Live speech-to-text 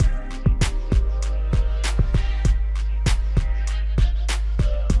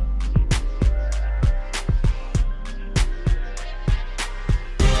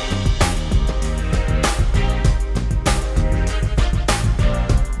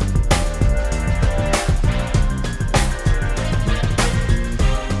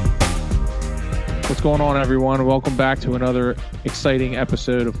What's going on, everyone? Welcome back to another exciting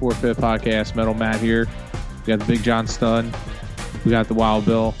episode of Fourfeit Podcast. Metal Matt here. We got the Big John Stun. We got the Wild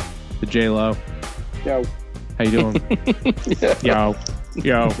Bill, the J-Lo. Yo. How you doing? Yeah. Yo.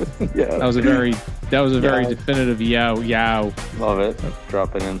 Yeah. That was a very definitive yo. Love it.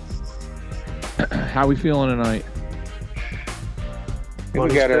 Dropping in. How we feeling tonight? We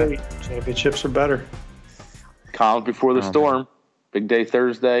got a championships are better. calm before the storm. Man. Big day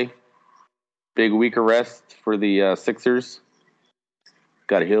Thursday. Big week of rest for the Sixers.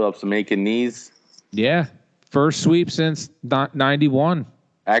 Got to heal up some aching knees. Yeah. First sweep since 91.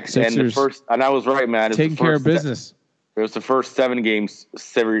 Actually, and I was right, man. Taking care of business. It was the first 7 games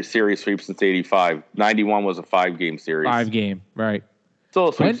series sweep since 85. 91 was a 5-game series. 5-game, right. Still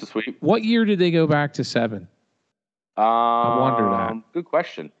a sweep to sweep. What year did they go back to 7? I wonder that. Good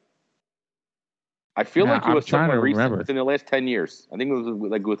question. I feel like it was somewhere recent within the last 10 years. I think it was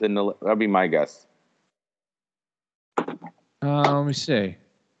like within the. That'd be my guess. Let me see.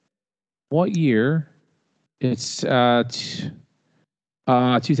 What year? It's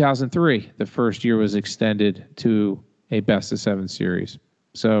 2003. The first year was extended to a best of 7 series.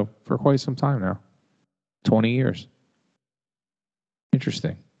 So for quite some time now, 20 years.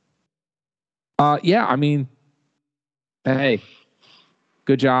 Interesting. Yeah, I mean, hey,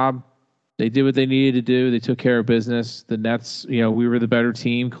 good job. They did what they needed to do. They took care of business. The Nets, we were the better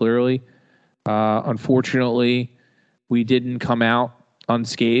team, clearly. Unfortunately, we didn't come out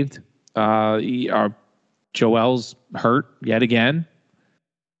unscathed. Joel's hurt yet again.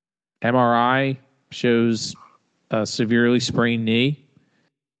 MRI shows a severely sprained knee.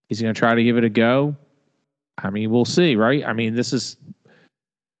 He's going to try to give it a go. I mean, we'll see, right? I mean, this is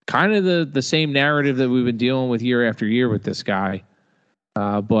kind of the same narrative that we've been dealing with year after year with this guy.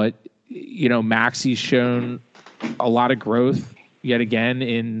 But Maxi's shown a lot of growth yet again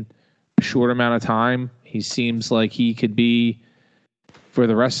in a short amount of time. He seems like he could be, for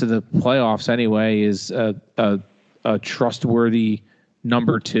the rest of the playoffs anyway, is a trustworthy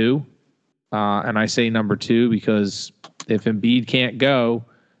number 2. And I say number 2 because if Embiid can't go,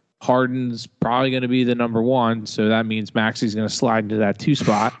 Harden's probably going to be the number 1. So that means Maxi's going to slide into that 2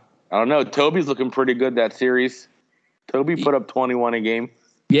 spot. I don't know. Toby's looking pretty good that series. Toby put up 21 a game.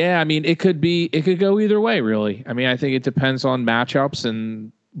 Yeah, I mean, it could go either way, really. I mean, I think it depends on matchups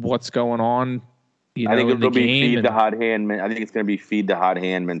and what's going on. I think it'll be feed the hot hand. I think it's going to be feed the hot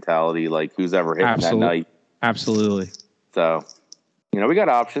hand mentality, like who's ever hitting that night. Absolutely. So, we got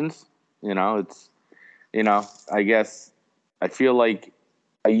options. It's, I guess I feel like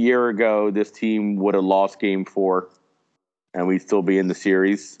a year ago this team would have lost Game 4, and we'd still be in the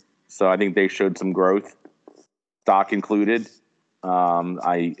series. So I think they showed some growth, stock included. I'm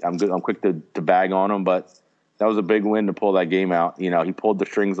quick to bag on him, but that was a big win to pull that game out. He pulled the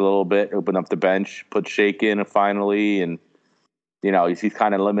strings a little bit, opened up the bench, put Shake in finally, and he's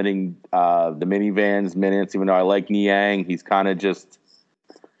kind of limiting the minivans minutes. Even though I like Niang, he's kind of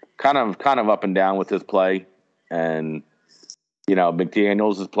up and down with his play, and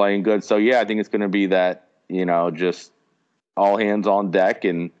McDaniels is playing good. So yeah, I think it's going to be that just all hands on deck,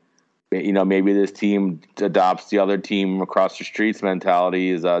 and maybe this team adopts the other team across the streets mentality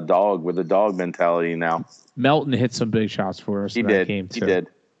is a dog with a dog mentality now. Melton hit some big shots for us in that game, too. He did.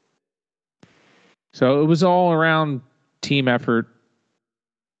 So it was all around team effort.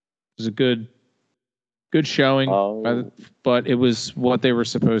 It was a good showing, but it was what they were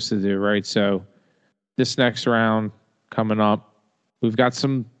supposed to do, right? So this next round coming up, we've got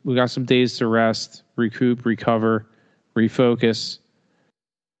some days to rest, recoup, recover, refocus,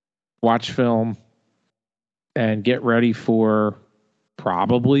 watch film, and get ready for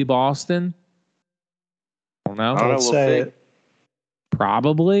probably Boston. I don't know. We'll say it.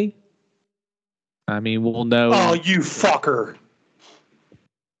 Probably. I mean, we'll know. Oh, you fucker.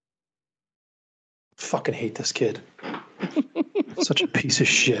 Fucking hate this kid. Such a piece of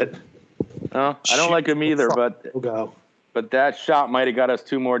shit. No, I don't like him either, but that shot might have got us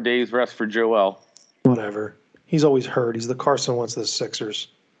 2 more days rest for Joel. Whatever. He's always hurt. He's the Carson Wentz of the Sixers.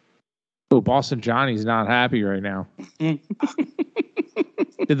 Oh, Boston Johnny's not happy right now. Did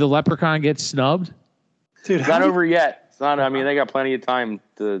the Leprechaun get snubbed? Dude, it's not over yet. It's not. I mean, they got plenty of time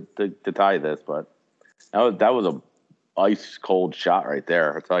to tie this, but that was a ice cold shot right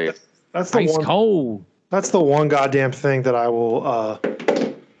there. I'll tell you. That's the ice one, cold. That's the one goddamn thing that I will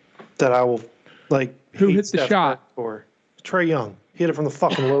like. Who hit the shot? For Trae Young. He hit it from the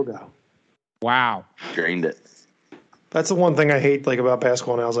fucking logo. Wow. Drained it. That's the one thing I hate about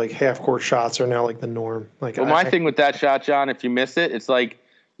basketball now is like half court shots are now like the norm. Like, well, my thing with that shot, John, if you miss it, it's like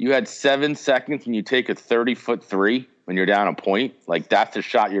you had 7 seconds and you take a 30-foot 3 when you're down a point. Like that's the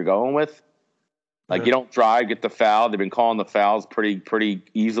shot you're going with. Like, you don't drive, get the foul. They've been calling the fouls pretty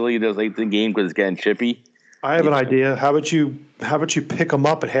easily this late in the game because it's getting chippy. I have an idea. How about you pick him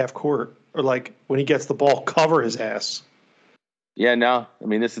up at half court, or like when he gets the ball, cover his ass? Yeah, no. I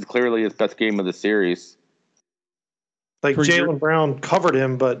mean, this is clearly his best game of the series. Like Jaylen Brown covered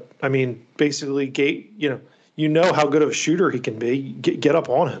him, but I mean, basically, you know how good of a shooter he can be. Get up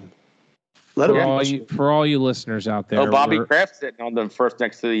on him. For all you listeners out there. Oh, Bobby Kraft's sitting on the first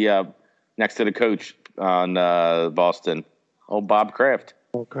next to the coach on Boston. Oh, Bob Kraft.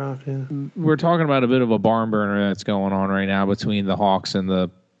 Oh, Kraft, yeah. We're talking about a bit of a barn burner that's going on right now between the Hawks and the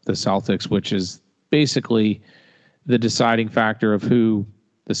Celtics, which is basically the deciding factor of who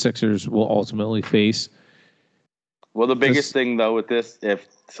the Sixers will ultimately face. Well, the biggest thing, though, with this, if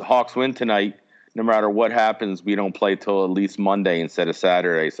the Hawks win tonight, no matter what happens, we don't play till at least Monday instead of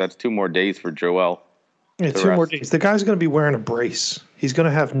Saturday. So that's 2 more days for Joel. Yeah, 2 more days. The guy's going to be wearing a brace. He's going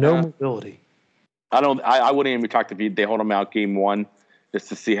to have no mobility. I wouldn't even talk to they hold him out game 1 just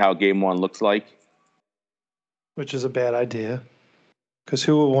to see how game 1 looks like. Which is a bad idea. Because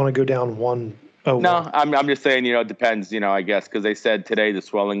who would want to go down 1-0? No, I'm just saying, it depends, I guess, because they said today the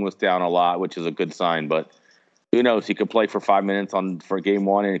swelling was down a lot, which is a good sign, but who knows? He could play for 5 minutes for game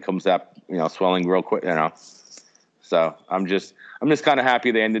 1 and it comes up, swelling real quick, So I'm just kind of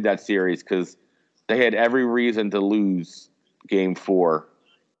happy they ended that series because they had every reason to lose game 4.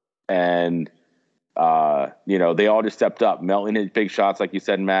 And, they all just stepped up. Melton hit big shots, like you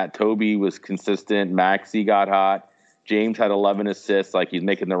said, Matt. Toby was consistent. Maxey got hot. James had 11 assists. Like, he's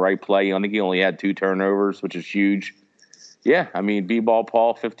making the right play. I think he only had 2 turnovers, which is huge. Yeah, I mean, B-ball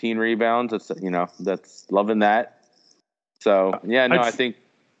Paul, 15 rebounds. That's loving that. So, yeah, no, I think.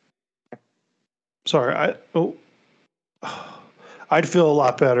 Sorry, I'd feel a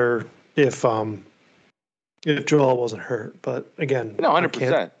lot better if Joel wasn't hurt. But again, no,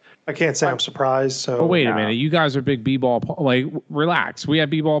 100%. I can't say I'm surprised. So, well, wait a minute, you guys are big B-ball Paul. Like, relax. We have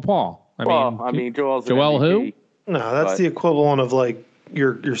B-ball Paul. I mean, Joel who? No, that's the equivalent of like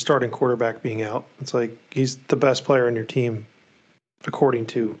your starting quarterback being out. It's like he's the best player in your team, according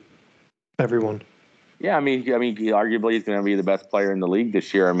to everyone. Yeah, I mean, arguably he's going to be the best player in the league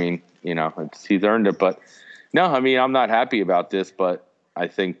this year. I mean, he's earned it. But no, I mean, I'm not happy about this. But I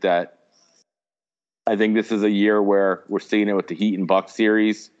think this is a year where we're seeing it with the Heat and Bucks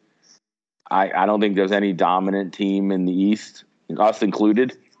series. I don't think there's any dominant team in the East, us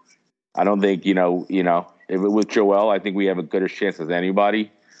included. I don't think with Joel, I think we have a gooder chance as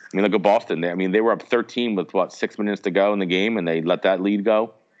anybody. I mean, look at Boston. They were up 13 with 6 minutes to go in the game, and they let that lead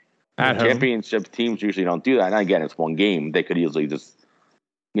go. Championship teams usually don't do that. And again, it's one game; they could easily just,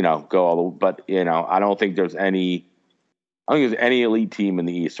 go all the. But I don't think there's any. I don't think there's any elite team in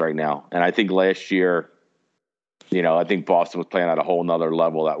the East right now. And I think last year, I think Boston was playing at a whole nother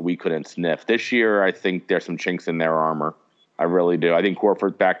level that we couldn't sniff. This year, I think there's some chinks in their armor. I really do. I think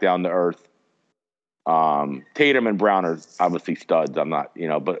Horford's back down to earth. Tatum and Brown are obviously studs. I'm not,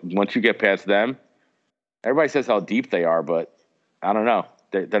 but once you get past them, everybody says how deep they are, but I don't know.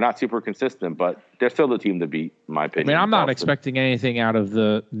 They're not super consistent, but they're still the team to beat, in my opinion. I mean, I'm not expecting anything out of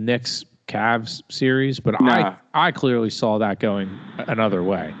the Knicks-Cavs series, but I clearly saw that going another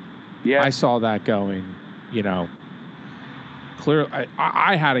way. Yeah. I saw that going, clearly.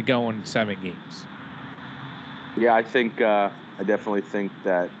 I had it going 7 games. Yeah, I think I definitely think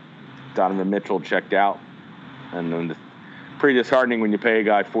that Donovan Mitchell checked out, and then it's pretty disheartening when you pay a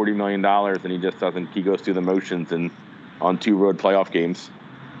guy $40 million and he just doesn't. He goes through the motions and on 2 road playoff games.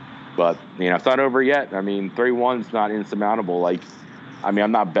 But it's not over yet. I mean, 3-1's not insurmountable.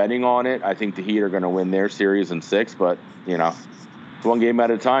 I'm not betting on it. I think the Heat are going to win their series in 6, but it's one game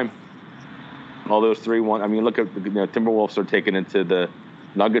at a time. All those 3-1. I mean, look at Timberwolves are taking it to the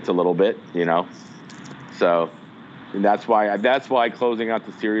Nuggets a little bit. So. And that's why closing out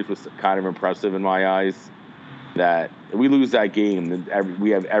the series was kind of impressive in my eyes. That if we lose that game, we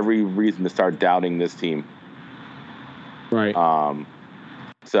have every reason to start doubting this team. Right.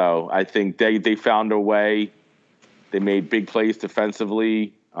 So I think they found a way. They made big plays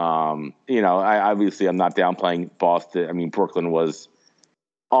defensively. I'm not downplaying Boston. I mean, Brooklyn was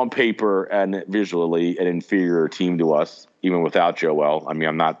on paper and visually an inferior team to us, even without Joel. I mean,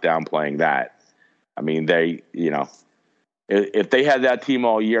 I'm not downplaying that. I mean, if they had that team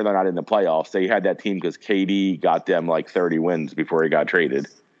all year, they're not in the playoffs. They had that team because KD got them 30 wins before he got traded.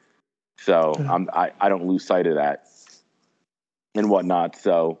 So I don't lose sight of that and whatnot.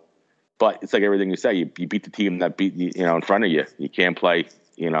 So, but it's like everything you say. You beat the team that beat you, in front of you. You can't play.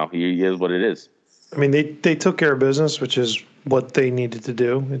 He is what it is. I mean, they took care of business, which is what they needed to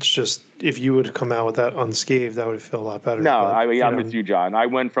do. It's just if you would have come out with that unscathed, that would feel a lot better. No, I'm with you, John. I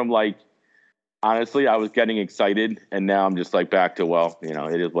went from honestly, I was getting excited, and now I'm just like back to, well,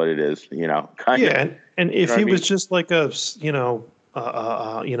 it is what it is, kind Yeah, of. and if he I mean? was just like a,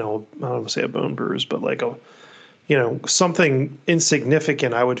 I don't want to say a bone bruise, but like a, something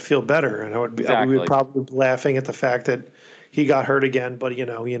insignificant, I would feel better, and we would Exactly. probably be laughing at the fact that he got hurt again. But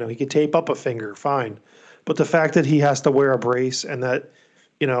he could tape up a finger, fine. But the fact that he has to wear a brace and that,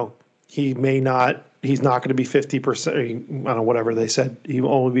 he's not going to be 50%. I don't know, whatever they said, he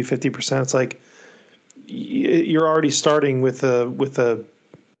will only be 50%. It's like you're already starting with a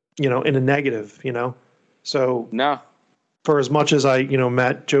in a negative, So No. for as much as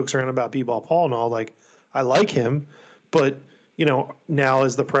Matt jokes around about B-ball Paul and all, like I like him, but now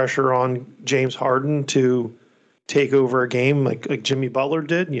is the pressure on James Harden to take over a game like Jimmy Butler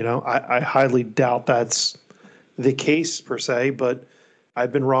did. I highly doubt that's the case per se, but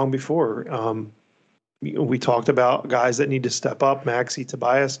I've been wrong before. We talked about guys that need to step up, Maxey,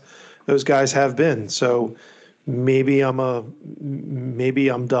 Tobias. Those guys have been. So maybe I'm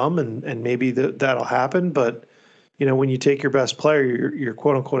dumb and maybe that'll happen. But when you take your best player, your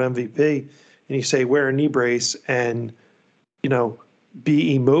quote unquote MVP, and you say wear a knee brace and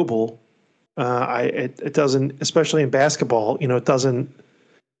be immobile, it doesn't, especially in basketball, it doesn't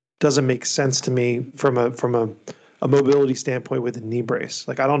make sense to me from a mobility standpoint with a knee brace.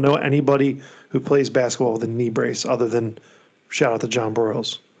 Like I don't know anybody who plays basketball with a knee brace other than shout out to John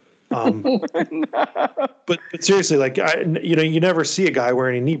Burrows. But seriously, like you never see a guy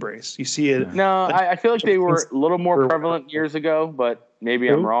wearing a knee brace. You see it. No, I feel like they were a little more prevalent years ago, but maybe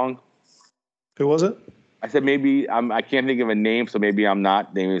I'm wrong. Who was it? I said maybe I can't think of a name, so maybe I'm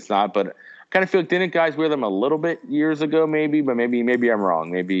not. Maybe it's not, but I kind of feel like didn't guys wear them a little bit years ago, maybe, but maybe I'm wrong.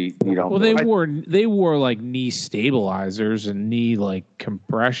 Maybe you don't. Well, they wore like knee stabilizers and knee like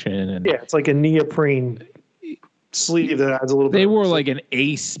compression, and yeah, it's like a neoprene sleeve that adds a little bit. They wore like an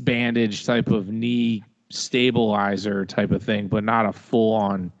ace bandage type of knee stabilizer type of thing, but not a full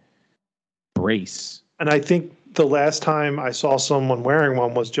on brace. And I think the last time I saw someone wearing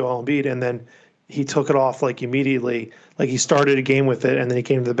one was Joel Embiid, and then he took it off like immediately. Like he started a game with it, and then he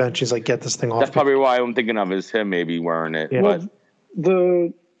came to the bench. He's like, "Get this thing off." That's probably why I'm thinking of is him maybe wearing it. Yeah. But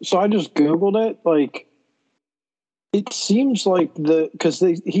So I just Googled it. Like, it seems like because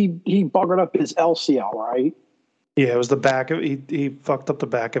he buggered up his LCL, right? Yeah, it was the back of he fucked up the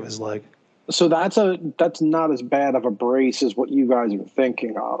back of his leg. So that's not as bad of a brace as what you guys are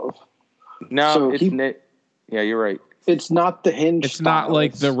thinking of. No, so yeah, you're right. It's not the hinge. It's not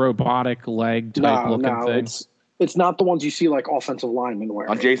like the robotic leg type looking thing. It's not the ones you see like offensive linemen wear.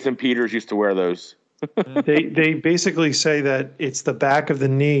 Jason Peters used to wear those. They basically say that it's the back of the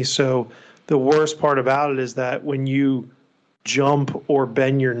knee. So the worst part about it is that when you jump or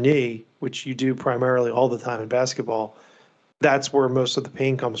bend your knee, which you do primarily all the time in basketball, that's where most of the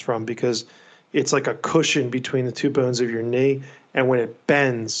pain comes from because it's like a cushion between the two bones of your knee, and when it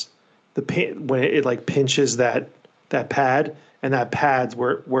bends, the pain when it like pinches that pad, and that pad's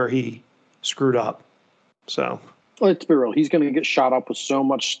where he screwed up. So let's be real, he's going to get shot up with so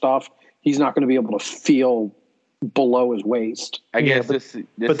much stuff. He's not going to be able to feel below his waist. I guess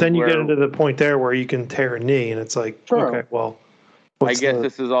but then you get into the point there where you can tear a knee, and it's like, okay, well. I guess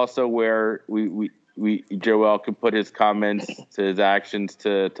this is also where Joel can put his comments to his actions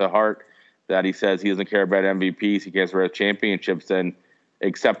to Hart that he says he doesn't care about MVPs, he cares about championships, and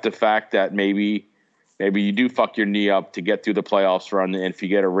accept the fact that maybe you do fuck your knee up to get through the playoffs run, and if you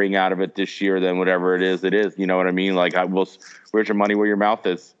get a ring out of it this year, then whatever it is. You know what I mean? Like, where's your money where your mouth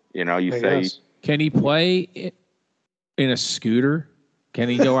is? You say. Can he play in a scooter? Can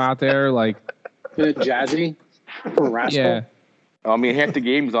he go out there like in a Jazzy or Rascal? Yeah. I mean, half the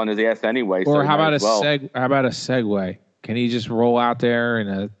game's on his ass anyway. Or so how about a Segway? Can he just roll out there in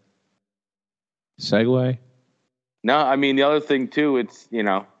a Segway? No, I mean the other thing too. It's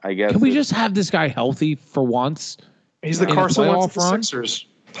I guess. Can we just have this guy healthy for once? He's the Carson Wentz of the Sixers.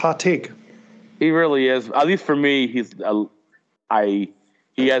 Hot take. He really is. At least for me, he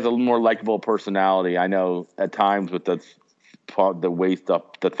has a more likable personality. I know at times with the waist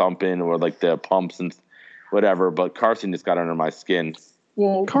up, the thumping, or like the pumps and whatever, but Carson just got under my skin.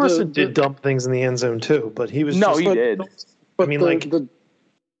 Well, Carson did dump things in the end zone too, but he was he did. But I mean,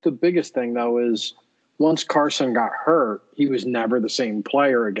 the biggest thing though is once Carson got hurt, he was never the same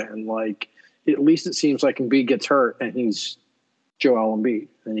player again. Like at least it seems like Embiid gets hurt and he's Joel Embiid,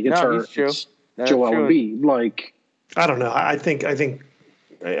 and he gets hurt, it's Joel Embiid. Like I don't know. I think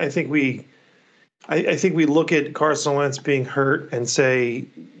we look at Carson Wentz being hurt and say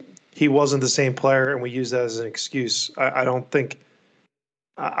he wasn't the same player, and we use that as an excuse. I don't think.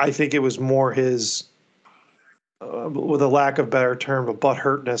 I think it was more his with a lack of better term, a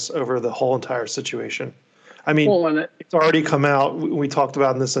butthurtness over the whole entire situation. I mean, it's already come out. We talked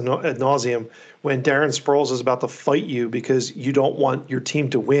about this ad nauseum when Darren Sproles is about to fight you because you don't want your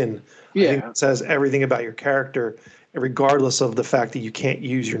team to win. Yeah. I think it says everything about your character, regardless of the fact that you can't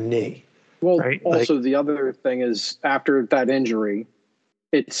use your knee. Well, right? Also the other thing is after that injury,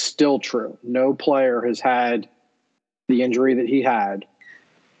 it's still true. No player has had the injury that he had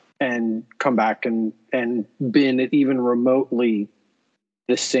and come back and been at even remotely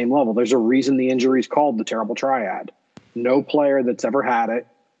this same level. There's a reason the injury is called the terrible triad. No player that's ever had it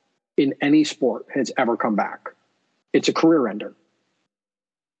in any sport has ever come back. It's a career ender.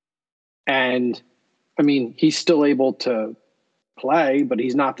 And I mean, he's still able to play, but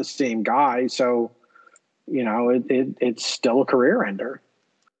he's not the same guy. So, it's still a career ender.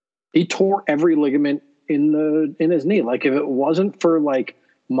 He tore every ligament in his knee. Like if it wasn't for like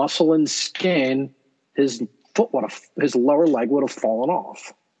muscle and skin, his lower leg would have fallen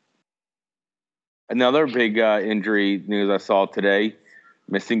off. Another big injury news I saw today,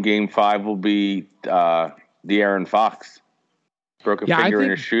 missing Game 5 will be De'Aaron Fox. Broke a finger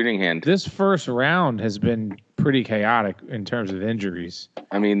in his shooting hand. This first round has been pretty chaotic in terms of injuries.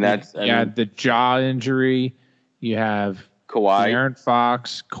 I mean, the jaw injury. You have Kawhi, De'Aaron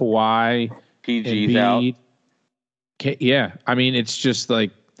Fox, Kawhi, PG's out. Yeah, I mean, it's just like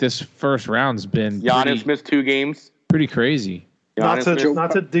this first round's been Giannis missed 2 games. Pretty crazy. Not to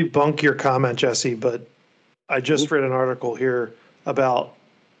debunk your comment, Jesse, but I just read an article here about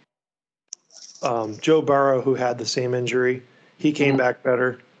Joe Burrow, who had the same injury. He came back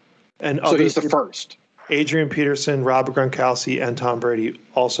better. And so he's the first. Adrian Peterson, Rob Gronkowski, and Tom Brady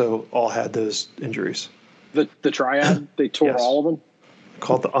also all had those injuries. The triad? They tore all of them?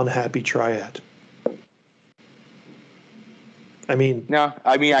 Called the unhappy triad. I mean,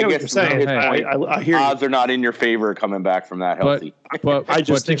 I guess I hear odds are not in your favor coming back from that healthy. But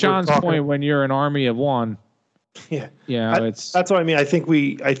to John's point, when you're an army of one, that's what I mean. I think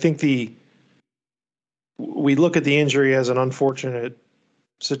we look at the injury as an unfortunate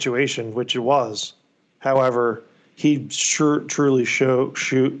situation, which it was. However, he truly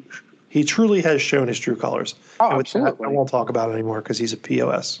has shown his true colors. Oh, absolutely. I won't talk about it anymore because he's a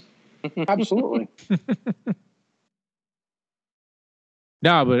POS. Absolutely.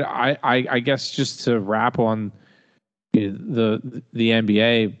 No, but I guess just to wrap on the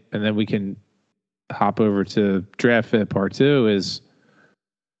NBA, and then we can hop over to Draftfeit Part 2 is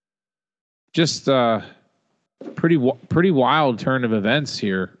just pretty wild turn of events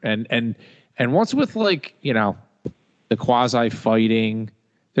here, and once with the quasi fighting,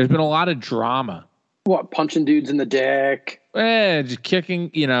 there's been a lot of drama. What, punching dudes in the dick? Just kicking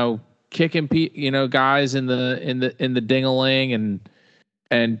guys in the ding-a-ling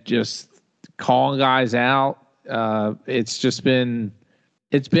and just calling guys out. It's been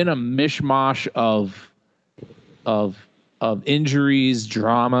a mishmash of injuries,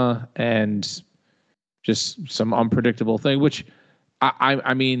 drama, and just some unpredictable thing, which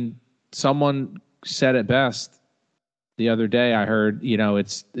I mean, someone said it best the other day. I heard,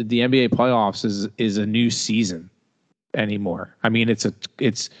 it's the NBA playoffs is a new season anymore. I mean, it's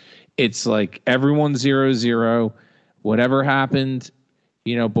like everyone's 0-0, whatever happened,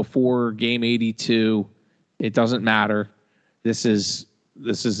 before game 82, it doesn't matter. This is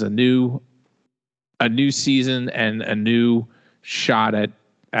a new season and a new shot at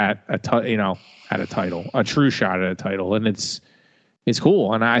a title, a true shot at a title. And it's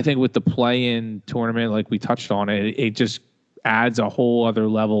cool. And I think with the play-in tournament, like we touched on, it just adds a whole other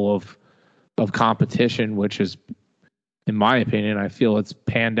level of competition, which is, in my opinion, I feel it's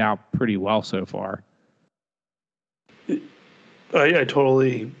panned out pretty well so far. I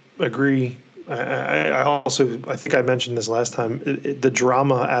totally agree. I think I mentioned this last time. The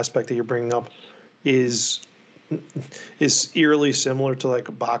drama aspect that you're bringing up is eerily similar to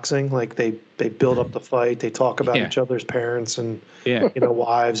like boxing. Like they build up the fight, they talk about each other's parents and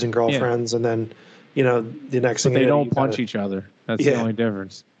wives and girlfriends, and then the next thing they don't punch each other. That's the only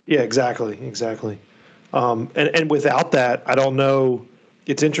difference. Yeah, exactly. And without that, I don't know.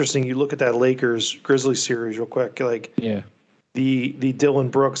 It's interesting. You look at that Lakers Grizzlies series real quick. The Dylan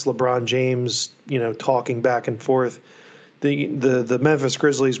Brooks, LeBron James, talking back and forth. The Memphis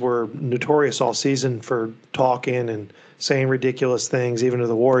Grizzlies were notorious all season for talking and saying ridiculous things, even to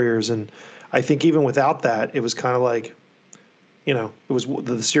the Warriors. And I think even without that, it was kind of like, it was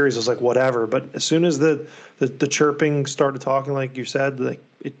the series was like whatever. But as soon as the chirping started talking, like you said, like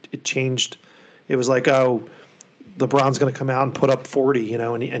it changed. It was like, oh, LeBron's going to come out and put up 40,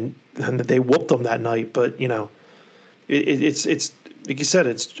 and they whooped them that night. But it's like you said,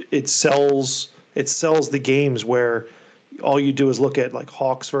 it sells it sells the games where all you do is look at like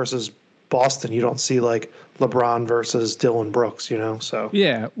Hawks versus Boston. You don't see like LeBron versus Dylan Brooks, so.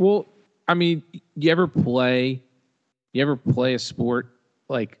 Yeah. Well, I mean, you ever play a sport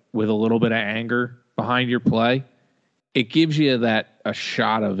like with a little bit of anger behind your play? It gives you a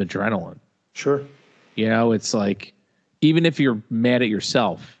shot of adrenaline. Sure. It's like, even if you're mad at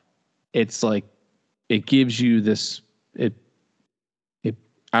yourself, it's like, it gives you this,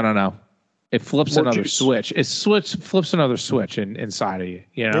 I don't know. It flips More another juice. switch. Flips another switch inside of you,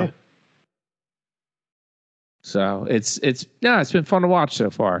 Yeah. So it's been fun to watch so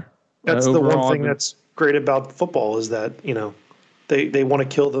far. That's the Overall, one thing that's great about football is that, they want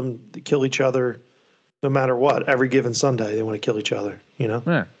to kill each other no matter what. Every given Sunday, they want to kill each other, Yeah.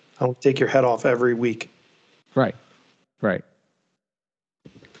 I don't take your head off every week. Right.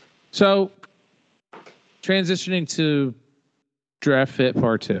 So, transitioning to Draftfeit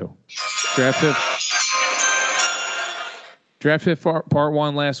Part 2. Draftfeit Part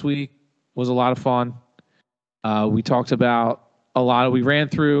 1 last week was a lot of fun. We talked about we ran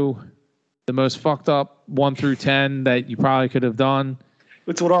through the most fucked up 1 through 10 that you probably could have done.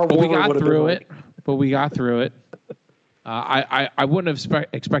 It's what our But we got through it. I wouldn't have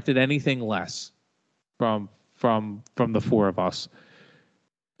expected anything less from the four of us.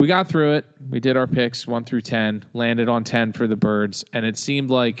 We got through it. We did our picks 1 through 10, landed on 10 for the Birds, and it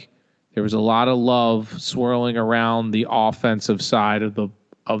seemed like there was a lot of love swirling around the offensive side of the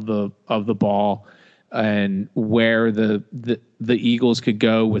ball, and where the Eagles could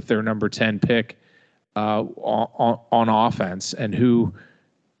go with their number 10 pick on offense, and who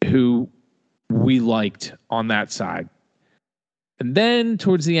we liked on that side. And then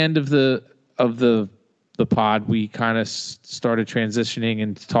towards the end of the pod, we kind of started transitioning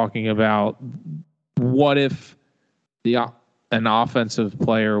and talking about what if an offensive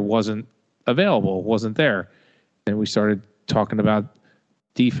player wasn't available, wasn't there, and we started talking about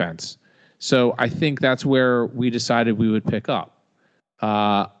defense. So I think that's where we decided we would pick up.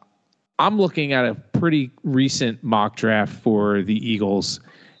 I'm looking at a pretty recent mock draft for the Eagles,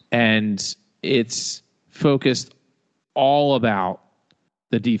 and it's focused all about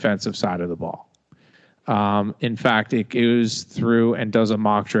the defensive side of the ball. In fact, it goes through and does a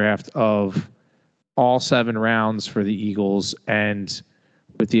mock draft of all 7 rounds for the Eagles, and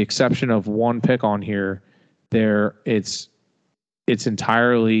with the exception of one pick on here, it's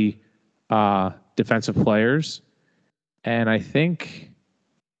entirely defensive players, and I think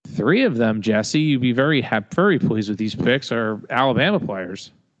 3 of them, Jesse, you'd be very pleased with these picks, are Alabama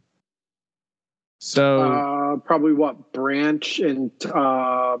players. So probably Branch and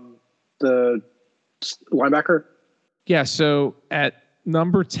the linebacker. Yeah. So at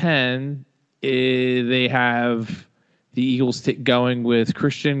number 10, they have the Eagles going with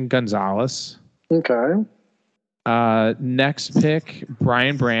Christian Gonzalez. Okay. Next pick,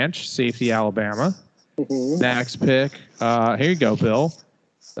 Brian Branch, safety, Alabama. Mm-hmm. Next pick, here you go, Bill.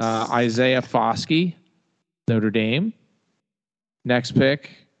 Isaiah Foskey, Notre Dame. Next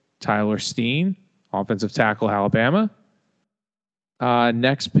pick, Tyler Steen, offensive tackle, Alabama.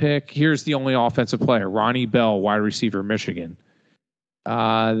 Next pick, here's the only offensive player, Ronnie Bell, wide receiver, Michigan.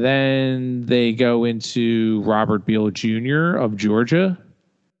 Then they go into Robert Beal Jr. of Georgia.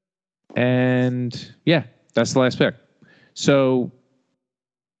 And yeah, that's the last pick. So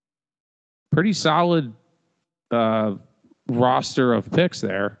pretty solid roster of picks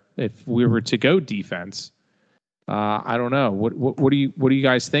there. If we were to go defense, I don't know. What are you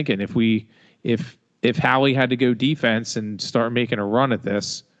guys thinking? If Howie had to go defense and start making a run at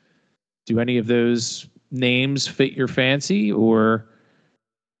this, do any of those names fit your fancy, or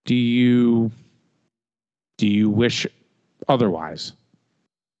do you wish otherwise?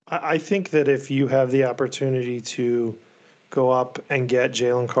 I think that if you have the opportunity to go up and get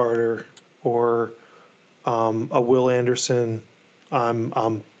Jalen Carter or a Will Anderson,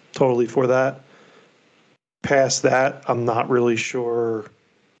 I'm totally for that. Past that, I'm not really sure.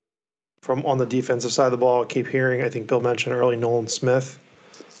 From on the defensive side of the ball, I keep hearing, I think Bill mentioned early, Nolan Smith.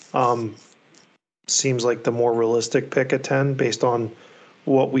 Seems like the more realistic pick at 10 based on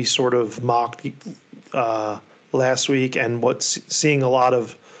what we sort of mocked last week and seeing a lot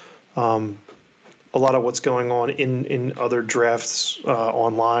of what's going on in other drafts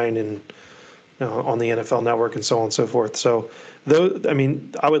online and on the NFL Network and so on and so forth. So,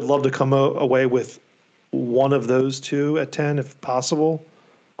 I would love to come away with one of those 2 at 10 if possible.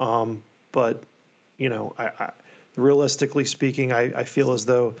 But, I realistically speaking, I feel as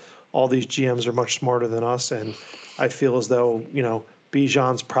though all these GMs are much smarter than us, and I feel as though,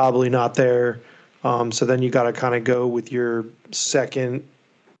 Bijan's probably not there. So then you got to kind of go with your second,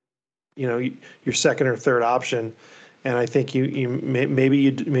 your second or third option. And I think maybe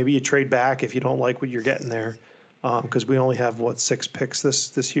you trade back if you don't like what you're getting there, because we only have 6 picks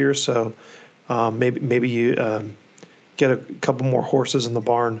this year. So maybe you get a couple more horses in the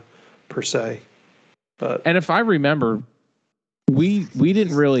barn per se. And if I remember, we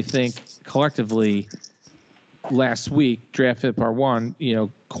didn't really think collectively last week, Draftfeit Part 1,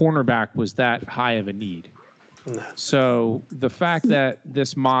 cornerback was that high of a need. No. So the fact that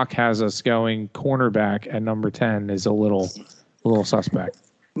this mock has us going cornerback at number 10 is a little suspect.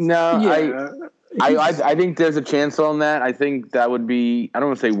 No, yeah. I think there's a chance on that. I think that would be, I don't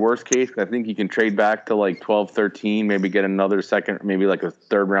want to say worst case, but I think you can trade back to like 12, 13, maybe get another second, maybe like a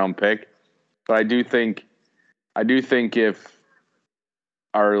third round pick. But I do think if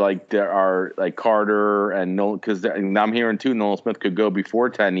our Carter and Nolan, because I'm hearing too, Nolan Smith could go before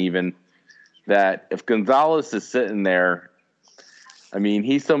 10 even, that if Gonzalez is sitting there, I mean,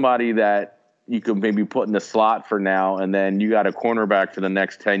 he's somebody that you could maybe put in the slot for now, and then you got a cornerback for the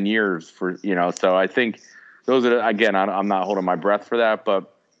next 10 years so I think those are, again, I'm not holding my breath for that,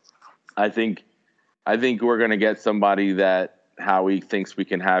 but I think we're going to get somebody that Howie thinks we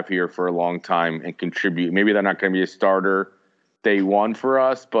can have here for a long time and contribute. Maybe they're not going to be a starter day one for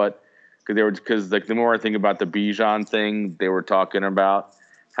us, but because the more I think about the Bijan thing, they were talking about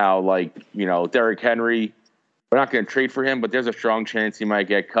how Derrick Henry, we're not going to trade for him, but there's a strong chance he might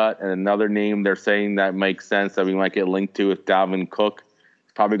get cut. And another name they're saying that makes sense that we might get linked to is Dalvin Cook.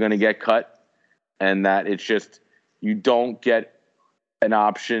 He's probably going to get cut, and that it's just you don't get an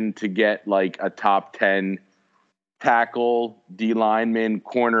option to get like a top 10 tackle, D lineman,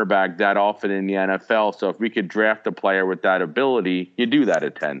 cornerback that often in the NFL. So if we could draft a player with that ability, you do that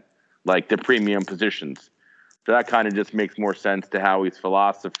at 10, like the premium positions. So that kind of just makes more sense to Howie's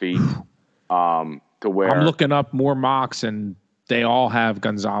philosophy. To where I'm looking up more mocks, and they all have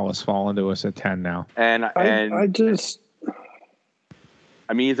Gonzalez falling to us at 10 now. And I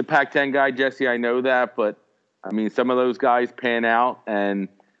mean, he's a Pac-10 guy, Jesse. I know that, but I mean, some of those guys pan out, and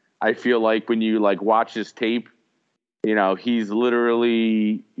I feel like when you watch his tape, he's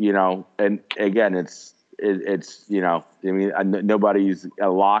literally, and again, it's I mean, nobody's a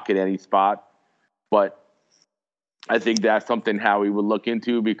lock at any spot, but I think that's something Howie would look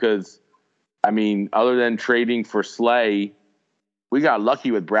into because, I mean, other than trading for Slay, we got lucky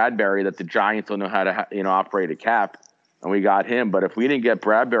with Bradbury that the Giants don't know how to operate a cap, and we got him. But if we didn't get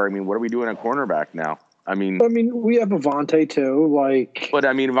Bradbury, I mean, what are we doing at cornerback now? I mean, we have Avante too. But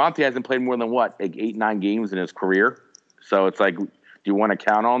I mean, Avante hasn't played more than 8-9 games in his career. So it's like, do you want to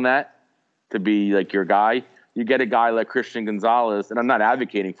count on that to be like your guy? You get a guy like Christian Gonzalez, and I'm not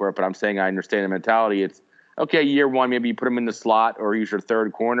advocating for it, but I'm saying I understand the mentality. It's okay, year one, maybe you put him in the slot or he's your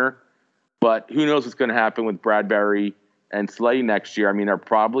third corner, but who knows what's going to happen with Bradbury and Slay next year. I mean, they're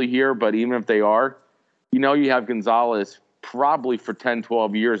probably here, but even if they are, you have Gonzalez probably for 10,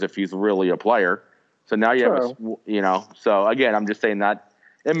 12 years if he's really a player. So now you have, so again, I'm just saying that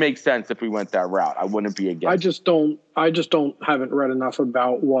it makes sense if we went that route. I wouldn't be against. I just haven't read enough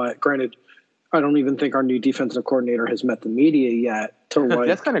about granted, I don't even think our new defensive coordinator has met the media yet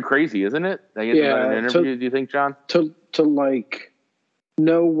that's kind of crazy, isn't it? Do you think, John? To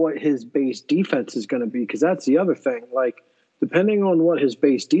know what his base defense is going to be, because that's the other thing. Depending on what his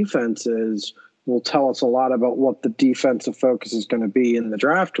base defense is, will tell us a lot about what the defensive focus is going to be in the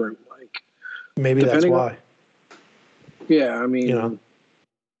draft room. Maybe that's why. Yeah, I mean,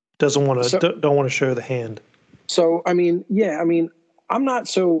 don't want to show the hand. So I mean,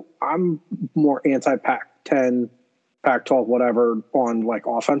 I'm more anti-Pac-10, Pac-12, whatever on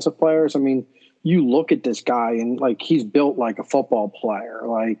offensive players. I mean, you look at this guy and he's built like a football player.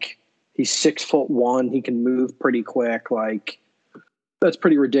 He's 6'1", he can move pretty quick. That's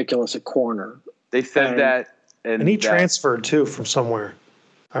pretty ridiculous at corner. They said that, and he transferred too from somewhere.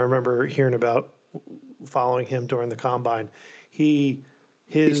 I remember hearing about following him during the combine. He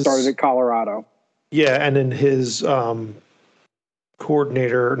started at Colorado. Yeah, and then his his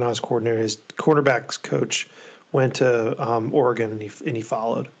quarterbacks coach went to Oregon, and he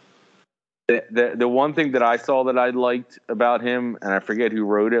followed. The one thing that I saw that I liked about him, and I forget who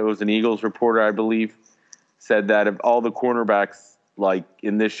wrote it, it was an Eagles reporter, I believe, said that of all the cornerbacks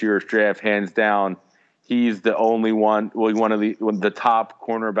in this year's draft, hands down, he's the only one of the top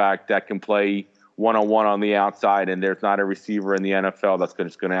cornerback that can play one-on-one on the outside, and there's not a receiver in the NFL that's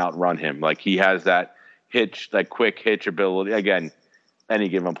just going to outrun him. He has that hitch, that quick hitch ability. Again, any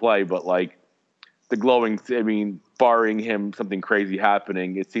given play, but the glowing, I mean, barring him something crazy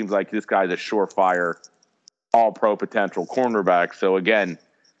happening, it seems like this guy's a surefire all-pro potential cornerback. So again,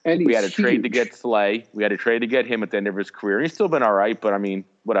 we had a trade to get Slay. We had a trade to get him at the end of his career. He's still been all right, but I mean,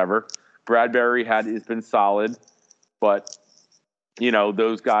 whatever. Bradbury has been solid, but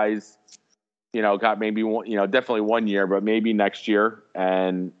those guys, got maybe one, definitely 1 year, but maybe next year.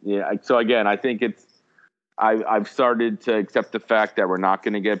 And so again, I think I've started to accept the fact that we're not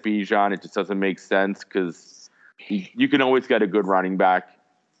going to get Bijan. It just doesn't make sense because you can always get a good running back.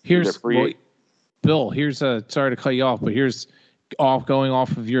 Bill, sorry to cut you off, but going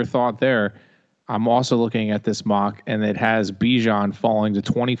off of your thought there. I'm also looking at this mock, and it has Bijan falling to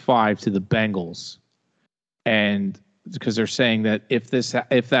 25 to the Bengals, and because they're saying that if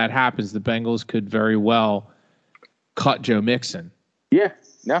that happens, the Bengals could very well cut Joe Mixon. Yeah.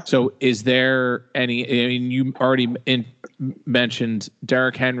 So, is there any? I mean, you already mentioned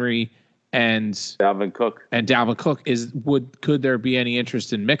Derrick Henry and Dalvin Cook. Could there be any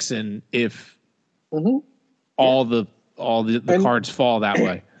interest in Mixon if all the cards fall that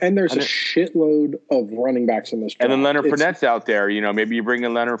way? And there's a shitload of running backs in this draft. And then Leonard Fournette's out there. Maybe you bring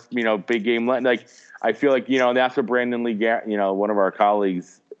in Leonard. Big game. Like I feel like that's what Brandon Lee. One of our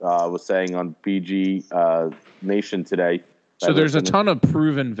colleagues was saying on BG Nation today. So there's a ton of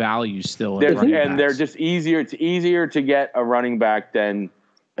proven value still in running backs. And they're just easier. It's easier to get a running back than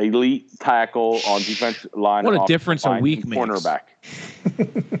elite tackle on defensive line. What a difference a week makes. Cornerback.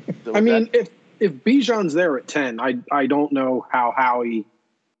 So I mean, if Bijan's there at 10, I don't know how Howie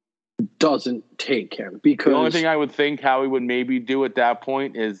doesn't take him, because the only thing I would think Howie would maybe do at that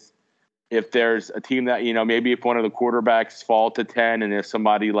point is if there's a team that maybe if one of the quarterbacks fall to 10 and there's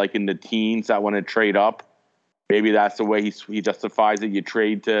somebody like in the teens that want to trade up, maybe that's the way he justifies it. You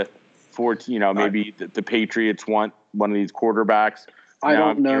trade to 14, maybe the Patriots want one of these quarterbacks. I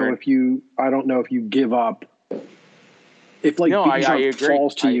don't know if you give up. If Bijan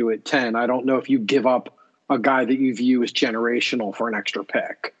falls to you at 10, I don't know if you give up a guy that you view as generational for an extra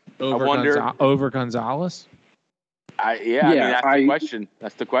pick. Over Gonzalez? That's the question.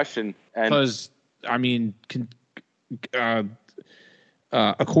 That's the question. Because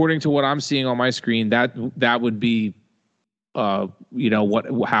according to what I'm seeing on my screen, that would be, how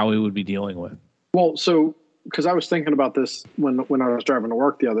he would be dealing with. Well, so because I was thinking about this when I was driving to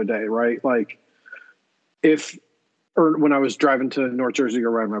work the other day, right? Like, when I was driving to North Jersey or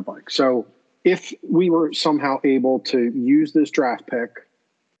riding my bike. So if we were somehow able to use this draft pick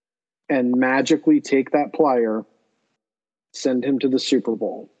and magically take that player, send him to the Super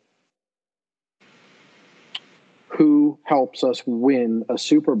Bowl, who helps us win a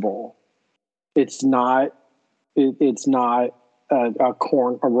Super Bowl? It's not a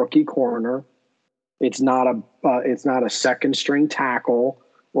rookie corner. It's not a second string tackle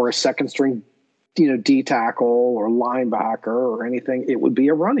or a second string D tackle or linebacker or anything. It would be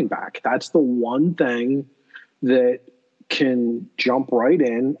a running back. That's the one thing that can jump right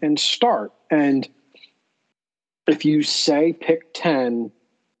in and start. And if you say pick 10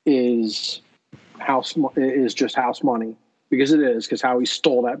 is just house money, because it is, because Howie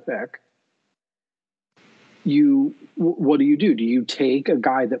stole that pick, what do? Do you take a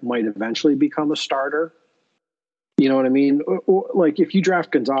guy that might eventually become a starter? You know what I mean? Or like if you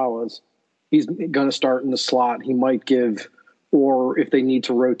draft Gonzalez, he's going to start in the slot. He might give, or if they need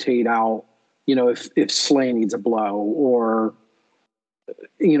to rotate out, if Slay needs a blow or,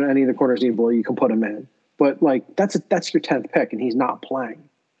 any of the corners need a blow, you can put him in. But like, that's your 10th pick and he's not playing.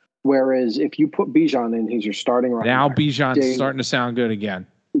 Whereas if you put Bijan in, he's your starting running back. Now Bijan's starting to sound good again.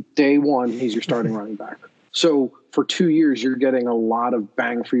 Day one, he's your starting running back. So for 2 years, you're getting a lot of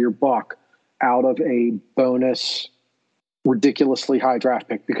bang for your buck out of a bonus, ridiculously high draft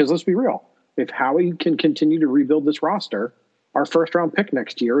pick. Because let's be real, if Howie can continue to rebuild this roster, our first round pick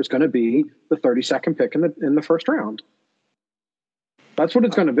next year is going to be the 32nd pick in the first round. That's what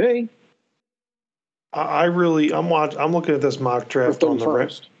it's going to be. I'm looking at this mock draft on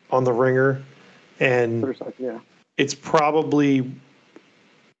the Ringer, and it's probably,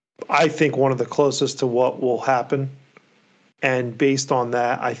 I think, one of the closest to what will happen. And based on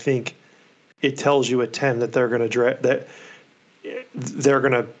that, I think it tells you at 10 that they're going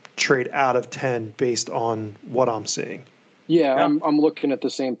to trade out of 10 based on what I'm seeing. Yeah, I'm looking at the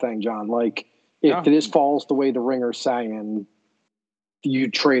same thing, John. Like, if this falls the way the Ringer's saying, you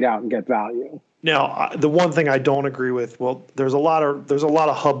trade out and get value. Now, the one thing I don't agree with, well, there's a lot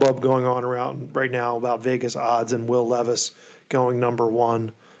of hubbub going on around right now about Vegas odds and Will Levis going number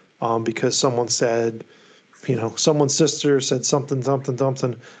one, because someone said, someone's sister said something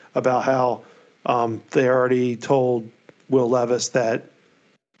about how they already told Will Levis that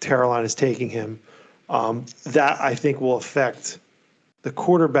Carolina is taking him. That I think will affect the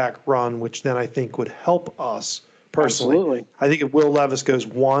quarterback run, which then I think would help us personally. Absolutely. I think if Will Levis goes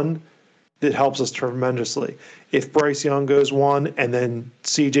 1, that helps us tremendously. If Bryce Young goes one and then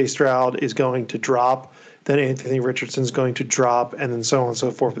C.J. Stroud is going to drop, then Anthony Richardson's going to drop, and then so on and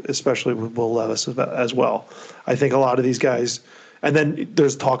so forth, especially with Will Levis as well. I think a lot of these guys, and then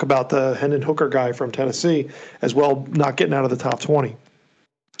there's talk about the Hendon Hooker guy from Tennessee as well, not getting out of the top 20.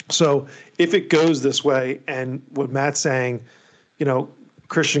 So if it goes this way, and what Matt's saying,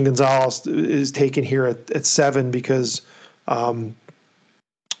 Christian Gonzalez is taken here at 7 because the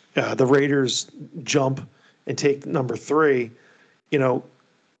Raiders jump and take number 3,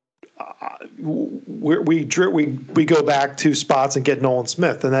 we go back 2 spots and get Nolan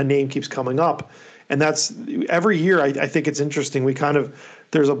Smith, and that name keeps coming up. And that's every year. I think it's interesting.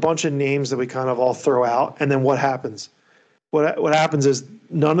 There's a bunch of names that we kind of all throw out, and then what happens? What happens is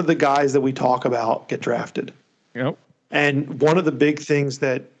none of the guys that we talk about get drafted. Yep. And one of the big things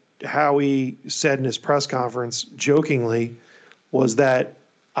that Howie said in his press conference, jokingly, was that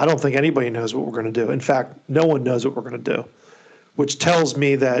I don't think anybody knows what we're going to do. In fact, no one knows what we're going to do, which tells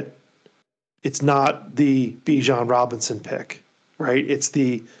me that it's not the Bijan Robinson pick, right? It's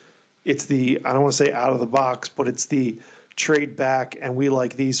the I don't want to say out of the box, but it's the trade back and we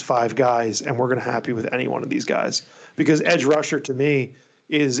like these 5 guys and we're going to happy with any one of these guys, because edge rusher to me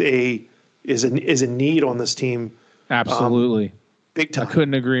is a need on this team. Absolutely. Big time. I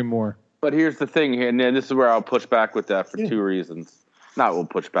couldn't agree more. But here's the thing, and then this is where I'll push back with that for 2 reasons. Not will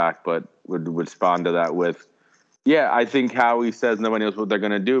push back, but would respond to that with, I think Howie says nobody knows what they're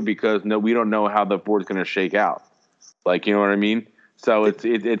going to do because we don't know how the board's going to shake out. Like, you know what I mean? So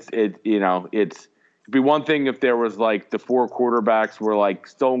it'd be one thing if there was like the 4 quarterbacks were like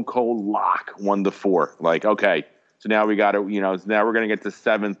stone cold lock 1 to 4. Like, okay, so now we got to, now we're going to get the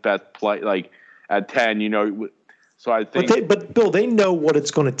 7th best play, like at 10, So I think, but Bill, they know what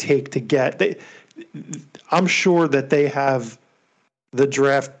it's going to take to get. I'm sure that they have the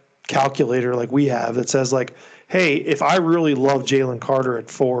draft calculator like we have that says like, hey, if I really love Jalen Carter at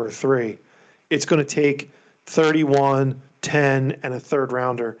 4 or 3, it's going to take 31, 10, and a 3rd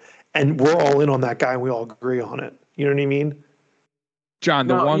rounder, and we're all in on that guy, and we all agree on it. You know what I mean? John,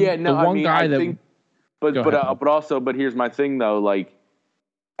 but here's my thing though, like,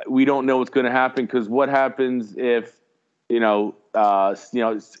 we don't know what's going to happen because what happens if say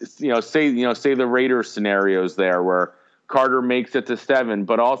the Raiders scenarios there where Carter makes it to 7,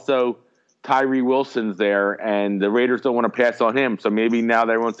 but also Tyree Wilson's there and the Raiders don't want to pass on him, so maybe now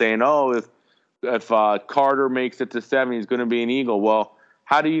everyone's saying, if Carter makes it to 7, he's going to be an Eagle. Well,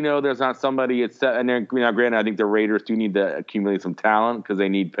 how do you know there's not somebody at 7? And granted, I think the Raiders do need to accumulate some talent because they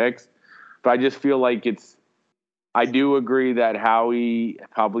need picks, but I just feel like I do agree that Howie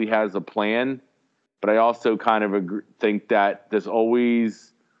probably has a plan, but I also kind of think that there's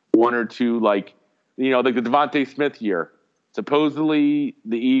always 1 or 2, like the Devontae Smith year. Supposedly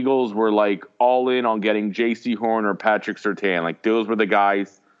the Eagles were like all in on getting J.C. Horn or Patrick Surtain. Like those were the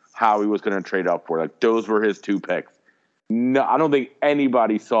guys Howie was going to trade up for. Like those were his 2 picks. No, I don't think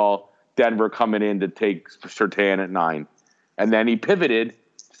anybody saw Denver coming in to take Surtain at 9. And then he pivoted,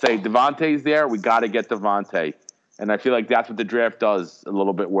 say Devontae's there, we got to get Devontae. And I feel like that's what the draft does a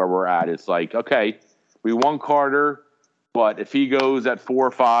little bit where we're at. It's like, okay, we won Carter, but if he goes at 4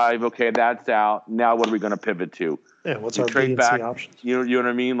 or 5, okay, that's out. Now what are we going to pivot to? Yeah, what's our trade back options? You know what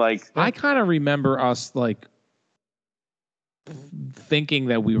I mean? Like I kind of remember us like thinking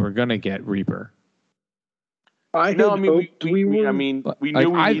that we were going to get Reaper. I thought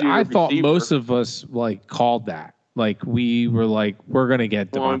most of us like called that. Like we were like, we're going to get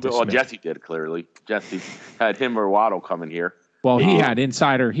Devontae Smith. Jesse did clearly. Jesse had him or Waddle coming here. Well, he had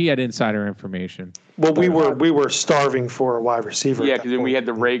insider information. Well, we were starving for a wide receiver. Yeah, because then we had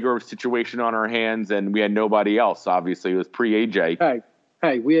the Rager situation on our hands, and we had nobody else. Obviously, it was pre-AJ.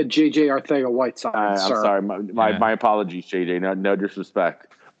 Hey, we had JJ Arcega-Whiteside. I'm sorry, my apologies, JJ. No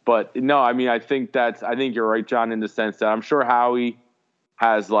disrespect, but no, I mean, I think you're right, John, in the sense that I'm sure Howie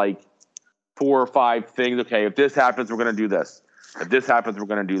has like 4 or 5 things. Okay, if this happens, we're going to do this. If this happens, we're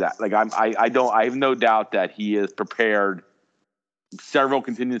going to do that. Like I have no doubt that he is prepared several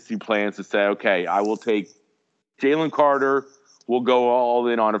contingency plans to say, okay, I will take Jalen Carter. We'll go all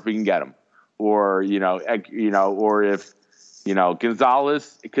in on if we can get him, or or if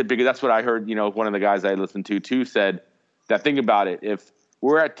Gonzalez. It could be, that's what I heard. One of the guys I listened to too said that. Think about it. If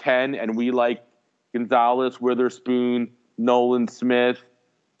we're at 10 and we like Gonzalez, Witherspoon, Nolan Smith,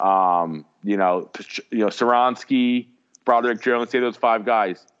 Saransky, Broderick Jones, say those 5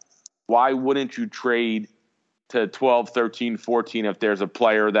 guys, why wouldn't you trade to 12, 13, 14 if there's a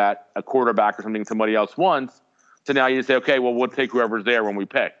player that a quarterback or something somebody else wants? So now you just say, okay, well, we'll take whoever's there when we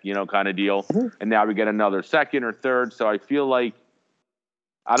pick, kind of deal. Mm-hmm. And now we get another 2nd or 3rd. So I feel like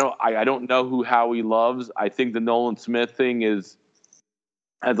I don't know who Howie loves. I think the Nolan Smith thing has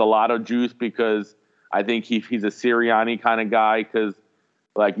a lot of juice because I think he's a Sirianni kind of guy because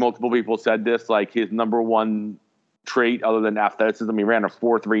like multiple people said this, like his number one trait other than athleticism, he ran a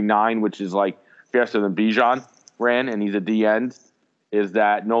 4.39, which is like faster than Bijan ran, and he's a D end, is